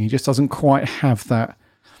amazing. He just doesn't quite have that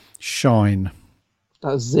shine.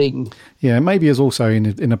 That zing. Yeah, maybe is also in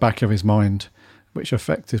the back of his mind, which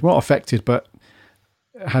but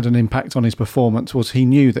had an impact on his performance, was he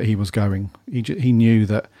knew that he was going. He knew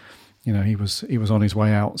that, he was on his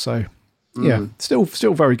way out. So yeah, still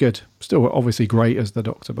very good. Still obviously great as the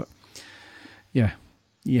Doctor, but yeah.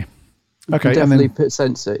 Okay, definitely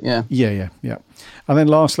sense it. Yeah. Yeah. And then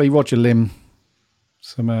lastly, Roger Lim.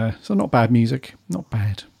 Some not bad music. Not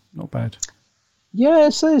bad. Yeah,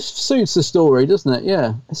 so it suits the story, doesn't it?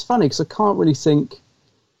 Yeah, it's funny because I can't really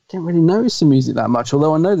notice the music that much.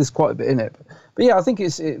 Although I know there's quite a bit in it. But yeah, I think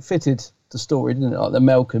it fitted the story, didn't it? Like the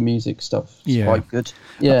Melka music stuff. It's quite good.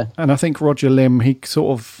 Yeah. And I think Roger Lim, he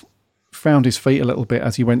sort of found his feet a little bit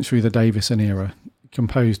as he went through the Davison era.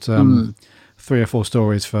 Composed 3 or 4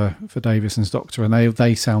 stories for Davison's Doctor, and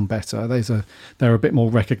they sound better. They're a bit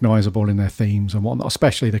more recognisable in their themes and whatnot,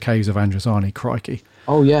 especially the Caves of Androzani. Crikey.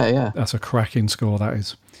 Oh, yeah. That's a cracking score, that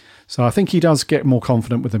is. So I think he does get more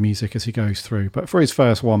confident with the music as he goes through. But for his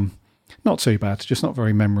first one, not too bad, just not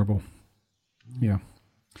very memorable. Yeah.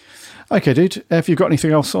 Okay, dude, have you got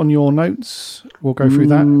anything else on your notes? We'll go through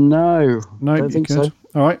that. No, I don't think so.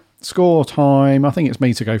 All right, score time. I think it's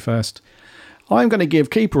me to go first. I'm going to give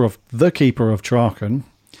Keeper of Traken,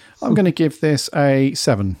 I'm going to give this a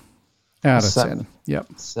 7 out of 10. Yep.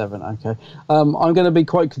 7, okay. I'm going to be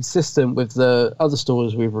quite consistent with the other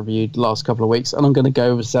stories we've reviewed the last couple of weeks, and I'm going to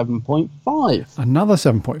go with 7.5. Another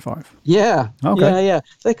 7.5? Yeah. Okay. Yeah.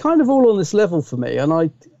 They're kind of all on this level for me, and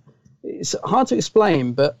it's hard to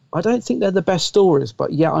explain, but I don't think they're the best stories,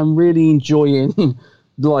 but yeah, I'm really enjoying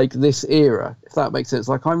like this era, if that makes sense.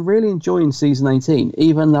 Like I'm really enjoying season 18,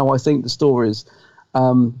 even though I think the stories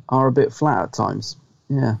are a bit flat at times.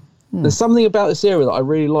 Yeah. There's something about this era that I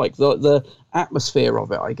really like, the atmosphere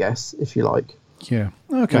of it, I guess, if you like. Yeah.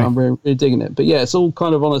 Okay. I'm really digging it. But yeah, it's all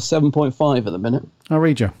kind of on a 7.5 at the minute. I'll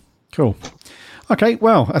read you. Cool. Okay,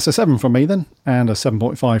 well, that's a 7 from me then, and a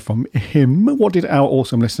 7.5 from him. What did our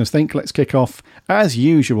awesome listeners think? Let's kick off, as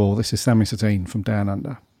usual. This is Sammy Satine from Down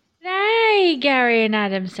Under. Hey, Gary and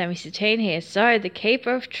Adam, Sammy Satine here. So, the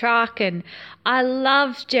Keeper of Traken. I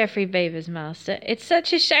love Geoffrey Beevor's master. It's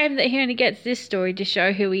such a shame that he only gets this story to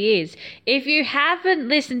show who he is. If you haven't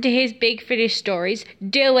listened to his Big Finish stories,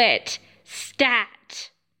 do it. Stat.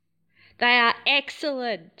 They are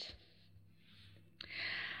excellent.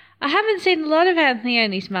 I haven't seen a lot of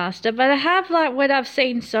Antonioni's master, but I have liked what I've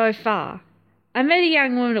seen so far. I met a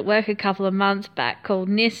young woman at work a couple of months back called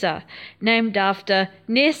Nyssa, named after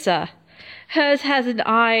Nyssa. Hers has an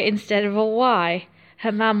I instead of a Y.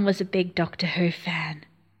 Her mum was a big Doctor Who fan.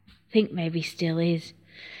 Think maybe still is.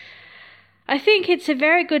 I think it's a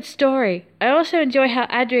very good story. I also enjoy how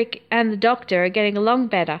Adric and the Doctor are getting along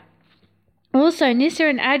better. Also, Nyssa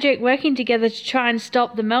and Adric working together to try and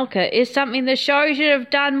stop the Melker is something the show should have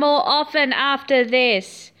done more often after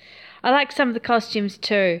this. I like some of the costumes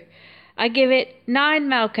too. I give it 9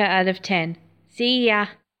 Melker out of 10. See ya.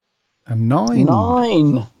 A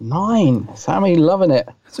 9? 9. Sammy, loving it.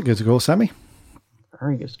 That's a good score, Sammy.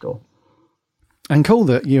 Very good score. And cool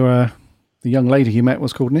that you the young lady you met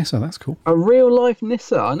was called Nyssa. That's cool. A real-life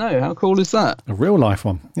Nyssa, I know. How cool is that? A real-life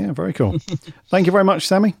one. Yeah, very cool. Thank you very much,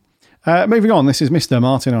 Sammy. Moving on, this is Mr.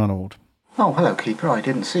 Martin Arnold. Oh, hello, Keeper. I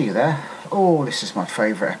didn't see you there. Oh, this is my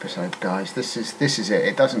favourite episode, guys. This is it.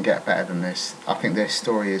 It doesn't get better than this. I think this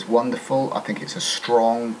story is wonderful. I think it's a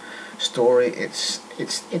strong story.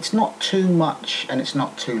 It's not too much and it's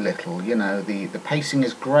not too little. You know, the pacing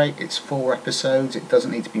is great. It's 4 episodes. It doesn't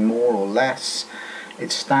need to be more or less.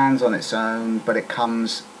 It stands on its own, but it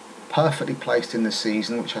comes perfectly placed in the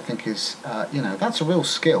season, which I think is, that's a real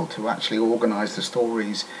skill to actually organise the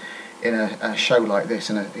stories in a show like this,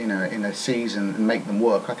 in a season, and make them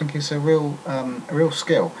work. I think it's a real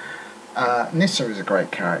skill. Nyssa is a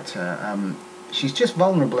great character. She's just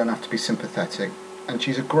vulnerable enough to be sympathetic, and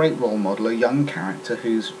she's a great role model, a young character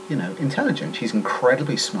who's intelligent. She's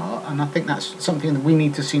incredibly smart, and I think that's something that we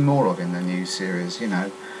need to see more of in the new series.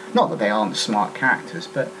 Not that they aren't smart characters,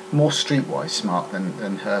 but more streetwise smart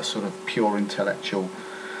than her sort of pure intellectual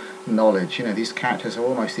knowledge. These characters are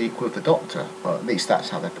almost equal with the Doctor, or at least that's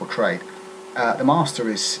how they're portrayed. The Master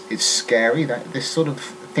is scary. This sort of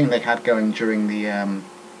thing they had going during the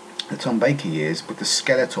Tom Baker years with the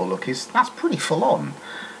Skeletor look that's pretty full on.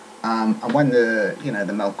 And when the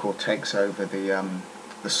Melkor takes over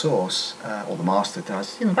the Source, or the Master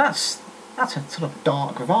does, that's a sort of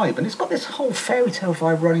dark vibe, and it's got this whole fairy tale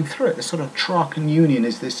vibe running through it. The sort of Traken Union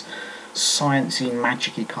is this sciencey,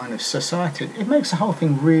 magic-y kind of society. It makes the whole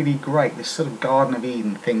thing really great. This sort of Garden of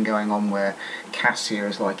Eden thing going on where Cassia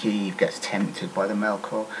is like Eve, gets tempted by the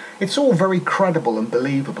Melkor. It's all very credible and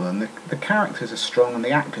believable, and the characters are strong and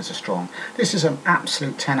the actors are strong. This is an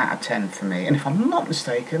absolute 10 out of 10 for me. And if I'm not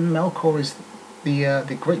mistaken, Melkor is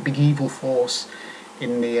the great big evil force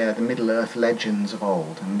in the Middle-earth legends of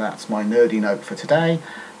old. And that's my nerdy note for today.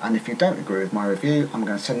 And if you don't agree with my review, I'm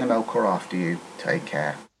going to send the Melkor after you. Take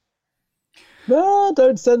care. No,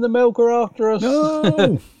 don't send the Melkor after us.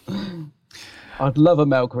 No. I'd love a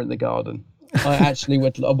Melkor in the garden. I actually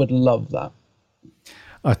would love that.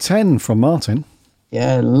 A 10 from Martin.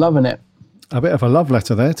 Yeah, loving it. A bit of a love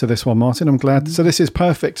letter there to this one, Martin. I'm glad. So this is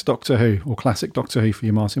perfect Doctor Who, or classic Doctor Who for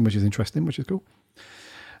you, Martin, which is interesting, which is cool.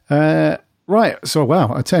 Right, so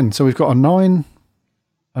wow, a 10. So we've got a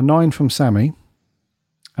 9 from Sammy,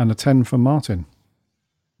 and a 10 from Martin.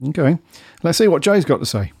 Okay, let's see what Joe's got to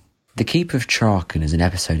say. The Keeper of Traken is an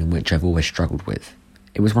episode in which I've always struggled with.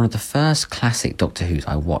 It was one of the first classic Doctor Who's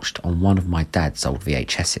I watched on one of my dad's old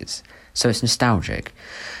VHSs, so it's nostalgic,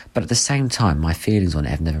 but at the same time my feelings on it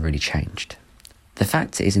have never really changed. The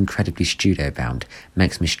fact it is incredibly studio-bound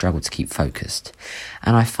makes me struggle to keep focused,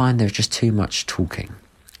 and I find there's just too much talking.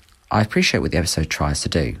 I appreciate what the episode tries to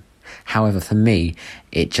do, however for me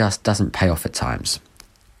it just doesn't pay off at times.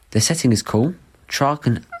 The setting is cool.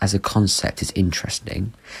 Traken as a concept is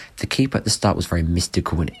interesting. The Keeper at the start was very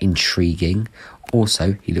mystical and intriguing.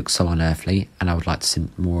 Also, he looks so unearthly, and I would like to see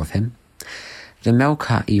more of him. The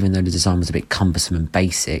Melkor, even though the design was a bit cumbersome and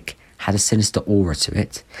basic, had a sinister aura to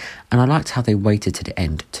it, and I liked how they waited to the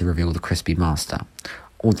end to reveal the Crispy Master,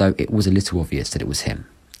 although it was a little obvious that it was him.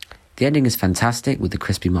 The ending is fantastic, with the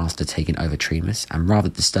Crispy Master taking over Tremas, and rather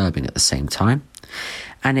disturbing at the same time,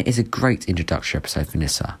 and it is a great introductory episode for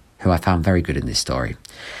Nyssa, who I found very good in this story.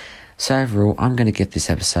 So overall, I'm going to give this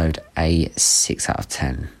episode a 6 out of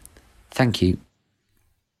 10. Thank you.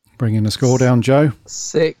 Bringing the score down, Joe.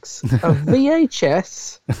 6. A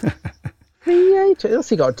VHS. VHS. What's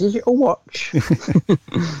he got? A digital watch.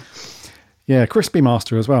 Yeah, Crispy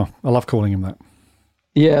Master as well. I love calling him that.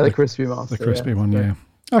 Yeah, the Crispy Master. The crispy one, yeah.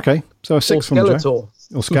 Okay, so a 6 from Joe.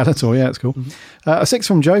 Or Skeletor, yeah, it's cool. A 6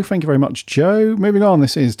 from Joe. Thank you very much, Joe. Moving on,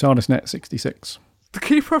 this is TARDISNet 66. The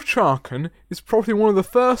Keeper of Traken is probably one of the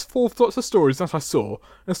first Fourth Doctor stories that I saw,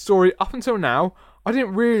 a story up until now I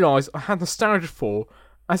didn't realise I had nostalgia for,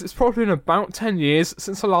 as it's probably been about 10 years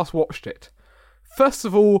since I last watched it. First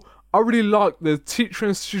of all, I really like the teacher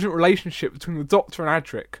and student relationship between the Doctor and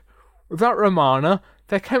Adric. Without Romana,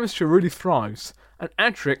 their chemistry really thrives, and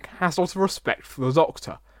Adric has a lot of respect for the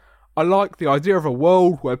Doctor. I like the idea of a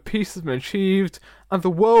world where peace has been achieved, and the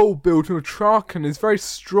world building of Traken is very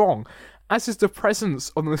strong, as is the presence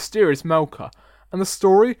of the mysterious Melka, and the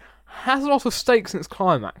story has a lot of stakes in its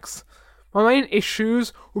climax. My main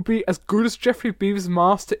issues would be, as good as Geoffrey Beever's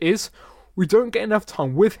Master is, we don't get enough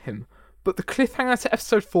time with him, but the cliffhanger to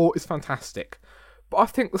episode 4 is fantastic. But I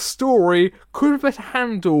think the story could have better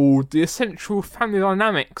handled the essential family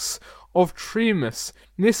dynamics of Tremus,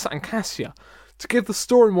 Nyssa and Cassia to give the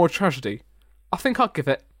story more tragedy. I think I'd give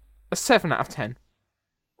it a 7 out of 10.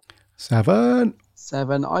 7.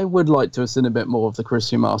 I would like to have seen a bit more of the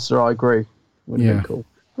Crispy Master. I agree. Would have been cool.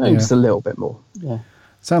 Maybe just a little bit more. Yeah.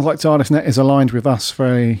 Sounds like TARDISNet is aligned with us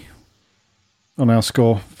on our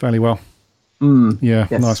score fairly well. Yeah,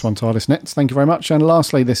 yes. Nice one, TARDISNet. Thank you very much. And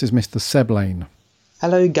lastly, this is Mr. Seblane.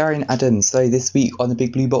 Hello, Gary and Adam. So this week on the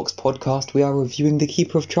Big Blue Box podcast, we are reviewing The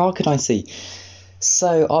Keeper of Traken, I see.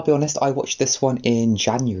 So I'll be honest, I watched this one in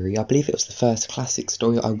January. I believe it was the first classic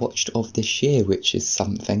story I watched of this year, which is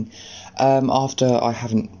something. After I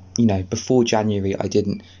haven't, before January, I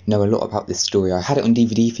didn't know a lot about this story. I had it on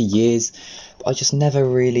DVD for years, but I just never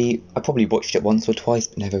really, I probably watched it once or twice,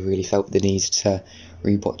 but never really felt the need to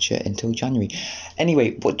rewatch it until January.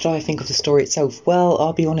 Anyway, what did I think of the story itself? Well,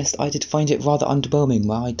 I'll be honest, I did find it rather underwhelming.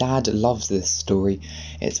 My dad loves this story.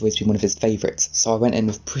 It's always been one of his favourites, so I went in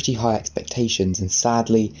with pretty high expectations, and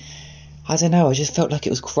sadly, I don't know, I just felt like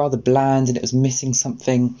it was rather bland and it was missing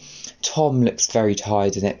something. Tom looks very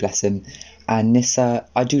tired in it, bless him. And Nyssa,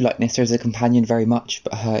 I do like Nyssa as a companion very much,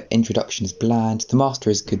 but her introduction is bland. The Master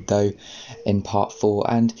is good though in part 4,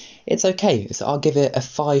 and it's okay, so I'll give it a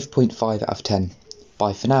 5.5 out of 10.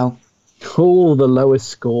 Bye for now. Oh, the lowest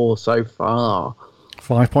score so far.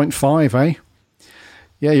 5.5, eh?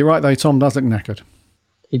 Yeah, you're right though, Tom does look knackered.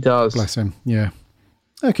 He does. Bless him, yeah.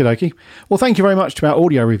 Okie dokie. Well, thank you very much to our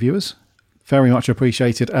audio reviewers. Very much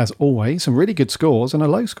appreciated as always. Some really good scores and a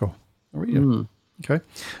low score. Okay.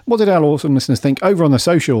 What did our awesome listeners think? Over on the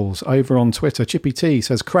socials, over on Twitter, Chippy T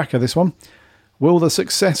says, cracker this one. Will the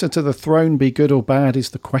successor to the throne be good or bad is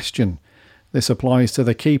the question. This applies to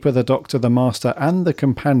the Keeper, the Doctor, the Master and the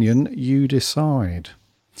Companion. You decide.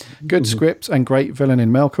 Good script and great villain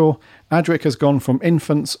in Melkor. Adric has gone from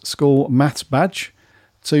infant's school maths badge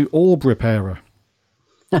to orb repairer.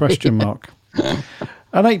 Question mark.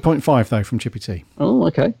 An 8.5 though from Chippy T. Oh,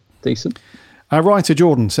 okay. Decent. Our writer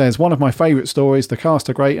Jordan says, one of my favourite stories, the cast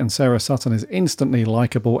are great and Sarah Sutton is instantly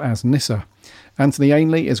likeable as Nyssa. Anthony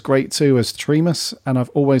Ainley is great too as Tremus, and I've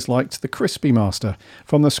always liked the Crispy Master.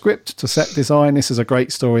 From the script to set design, this is a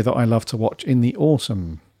great story that I love to watch in the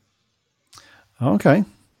autumn. Okay.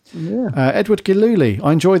 Yeah. Edward Giluli,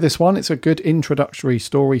 I enjoy this one. It's a good introductory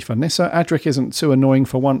story for Nyssa. Adric isn't too annoying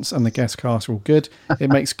for once, and the guest cast are all good. It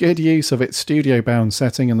makes good use of its studio-bound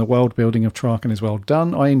setting, and the world building of Traken is well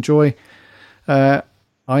done. I enjoy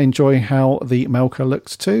how the Melka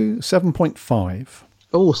looks too. 7.5.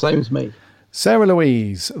 Oh, same as me. Sarah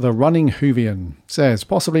Louise, the Running Hoovian, says,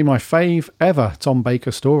 possibly my fave ever Tom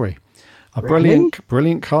Baker story. A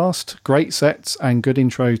brilliant cast, great sets, and good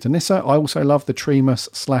intro to Nyssa. I also love the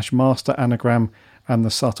Tremus/Master anagram and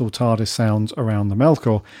the subtle TARDIS sounds around the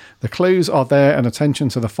Melkor. The clues are there, and attention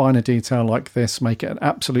to the finer detail like this make it an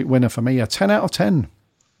absolute winner for me. A 10 out of 10.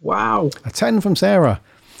 Wow. A 10 from Sarah.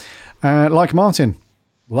 Like Martin,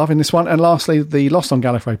 loving this one. And lastly, the Lost on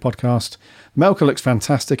Gallifrey podcast. Melkor looks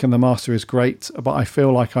fantastic and the Master is great, but I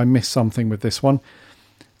feel like I missed something with this one.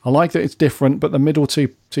 I like that it's different, but the middle two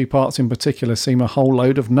parts in particular seem a whole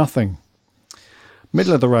load of nothing.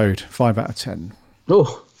 Middle of the road, 5 out of 10.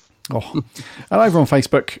 Oh. And over on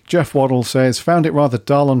Facebook, Jeff Waddle says, found it rather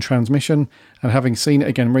dull on transmission, and having seen it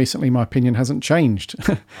again recently, my opinion hasn't changed.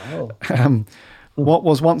 What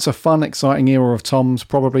was once a fun, exciting era of Tom's,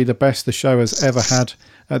 probably the best the show has ever had,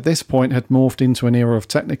 at this point had morphed into an era of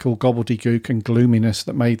technical gobbledygook and gloominess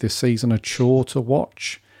that made this season a chore to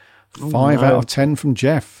watch. 5 out of 10 from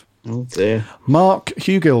Jeff. Oh dear. Mark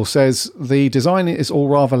Hugill says the design is all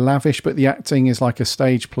rather lavish, but the acting is like a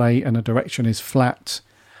stage play and the direction is flat.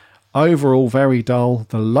 Overall, very dull.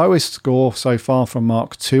 The lowest score so far from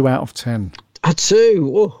Mark, 2 out of 10. A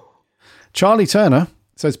 2. Oh. Charlie Turner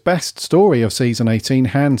says best story of season 18,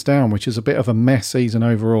 hands down, which is a bit of a mess season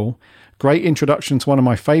overall. Great introduction to one of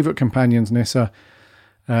my favourite companions, Nyssa,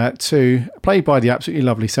 2, played by the absolutely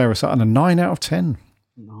lovely Sarah Sutton, a 9 out of 10.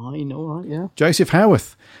 9, all right, yeah. Joseph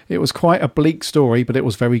Howarth, it was quite a bleak story, but it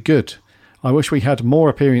was very good. I wish we had more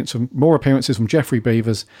appearances from Geoffrey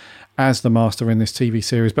Beavers as the Master in this TV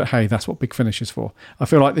series, but hey, that's what Big Finish is for. I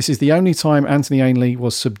feel like this is the only time Anthony Ainley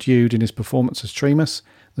was subdued in his performance as Tremas.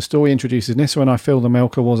 The story introduces Nyssa, and I feel the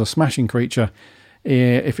Melker was a smashing creature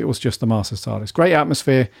if it was just the Master's TARDIS. Great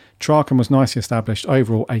atmosphere. Traken was nicely established.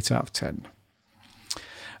 Overall, 8 out of 10.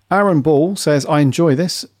 Aaron Ball says, I enjoy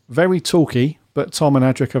this. Very talky, but Tom and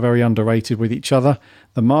Adric are very underrated with each other.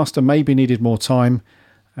 The Master maybe needed more time,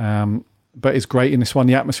 but is great in this one.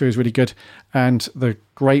 The atmosphere is really good, and the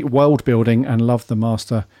great world building, and love the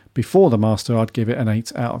Master. Before the Master, I'd give it an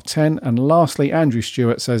 8 out of 10. And lastly, Andrew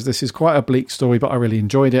Stewart says, this is quite a bleak story, but I really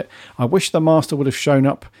enjoyed it. I wish the Master would have shown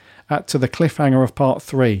up to the cliffhanger of part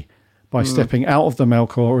 3 by stepping out of the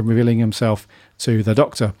Melkor and revealing himself to the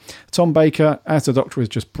Doctor. Tom Baker as the Doctor is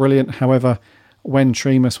just brilliant. However, when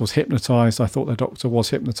Tremas was hypnotised, I thought the Doctor was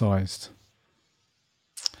hypnotised.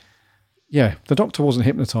 Yeah, the Doctor wasn't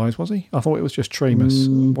hypnotised, was he? I thought it was just Tremas.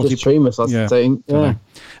 Just Tremas, I think. Yeah.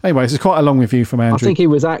 Anyway, this is quite a long review from Andrew. I think he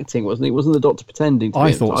was acting, wasn't he? Wasn't the Doctor pretending to be?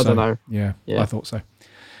 I thought so. I don't know. Yeah, I thought so.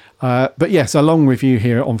 But yes, a long review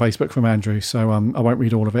here on Facebook from Andrew, so I won't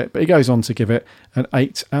read all of it. But he goes on to give it an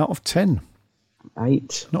 8 out of 10.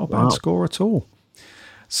 8. Not a bad score at all.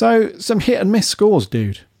 So some hit and miss scores,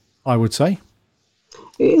 dude, I would say.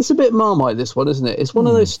 It's a bit Marmite, this one, isn't it? It's one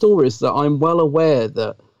of those stories that I'm well aware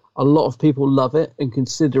that a lot of people love it and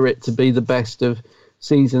consider it to be the best of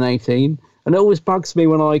season 18. And it always bugs me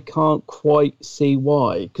when I can't quite see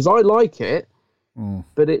why. Because I like it,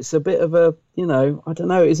 but it's a bit of a, I don't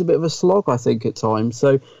know, it's a bit of a slog, I think, at times.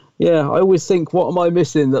 So, yeah, I always think, what am I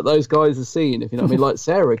missing that those guys are seeing? If you know what I mean, like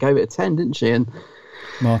Sarah gave it a 10, didn't she? And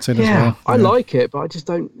Martin as well. I like it, but I just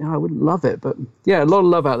don't, I wouldn't love it. But yeah, a lot of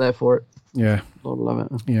love out there for it. Yeah. A lot of love it.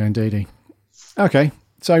 Yeah, indeedy. Okay,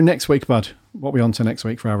 so next week, bud. What are we on to next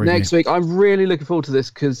week for our review? Next week, I'm really looking forward to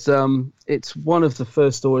this because it's one of the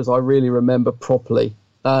first stories I really remember properly.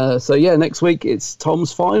 So yeah, next week it's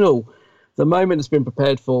Tom's final. The moment has been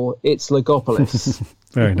prepared for. It's Logopolis.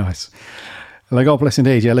 Very nice. Logopolis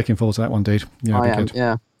indeed. Yeah, looking forward to that one, dude. Yeah, I am. Good.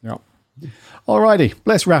 Yeah. Alrighty,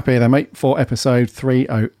 let's wrap here then, mate, for episode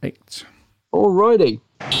 308. Alrighty.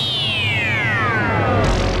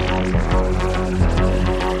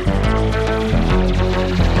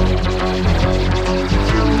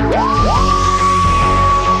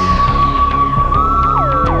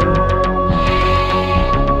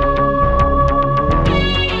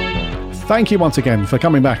 Thank you once again for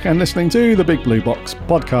coming back and listening to the Big Blue Box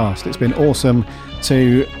podcast. It's been awesome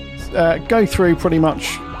to go through pretty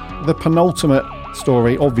much the penultimate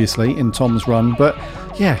story, obviously, in Tom's run. But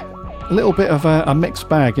yeah, a little bit of a mixed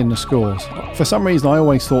bag in the scores. For some reason, I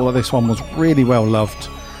always thought that this one was really well loved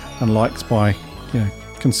and liked by,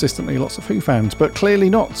 consistently lots of Who fans, but clearly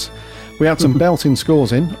not. We had some belting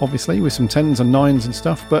scores in, obviously, with some 10s and 9s and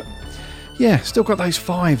stuff. But yeah, still got those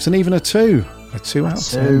 5s and even a 2. A 2 out of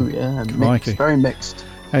 10. Yeah, mixed, very mixed.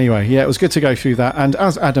 Anyway, yeah, it was good to go through that. And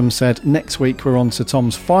as Adam said, next week we're on to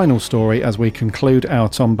Tom's final story as we conclude our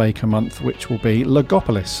Tom Baker month, which will be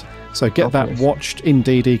Logopolis. So get that watched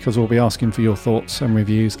indeedy, because we'll be asking for your thoughts and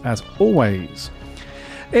reviews as always.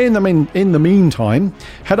 In the meantime,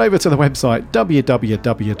 head over to the website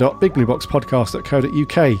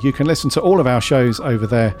www.bigblueboxpodcast.co.uk. You can listen to all of our shows over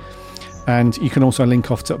there. And you can also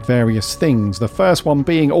link off to various things. The first one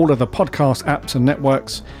being all of the podcast apps and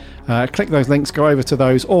networks. Click those links, go over to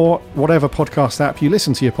those, or whatever podcast app you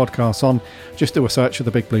listen to your podcasts on. Just do a search of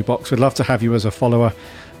the Big Blue Box. We'd love to have you as a follower.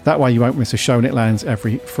 That way you won't miss a show, and it lands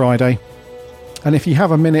every Friday. And if you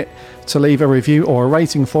have a minute to leave a review or a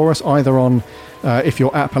rating for us, either on, if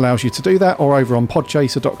your app allows you to do that, or over on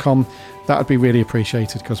podchaser.com, that would be really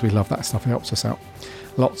appreciated, because we love that stuff. It helps us out.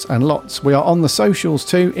 Lots and lots. We are on the socials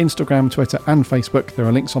too, Instagram, Twitter and Facebook. There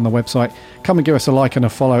are links on the website. Come and give us a like and a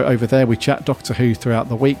follow over there. We chat Doctor Who throughout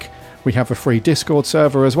the week. We have a free Discord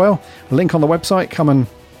server as well. A link on the website. Come and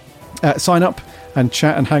sign up and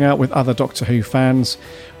chat and hang out with other Doctor Who fans.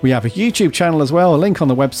 We have a YouTube channel as well. A link on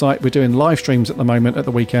the website. We're doing live streams at the moment at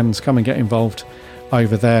the weekends. Come and get involved.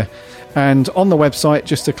 over there. And on the website,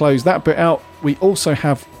 just to close that bit out, we also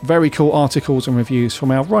have very cool articles and reviews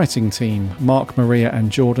from our writing team, Mark, Maria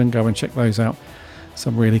and Jordan. Go and check those out.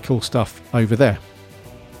 Some really cool stuff over there.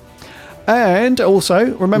 And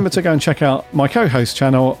also, remember to go and check out my co-host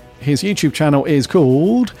channel. His YouTube channel is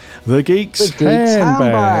called The Geeks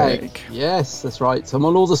Handbag. Yes, that's right. So I'm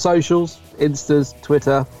on all the socials, Instas,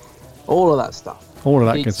 Twitter, all of that stuff. All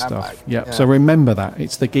of that good stuff. Yeah. So remember that.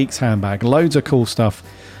 It's The Geeks Handbag. Loads of cool stuff.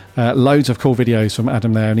 Loads of cool videos from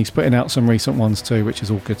Adam there. And he's putting out some recent ones too, which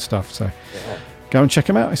is all good stuff. So go and check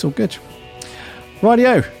him out. It's all good.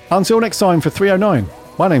 Rightio. Until next time for 309.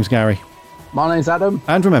 My name's Gary. My name's Adam.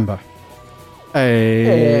 And remember,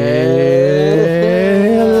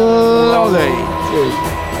 Allons-y.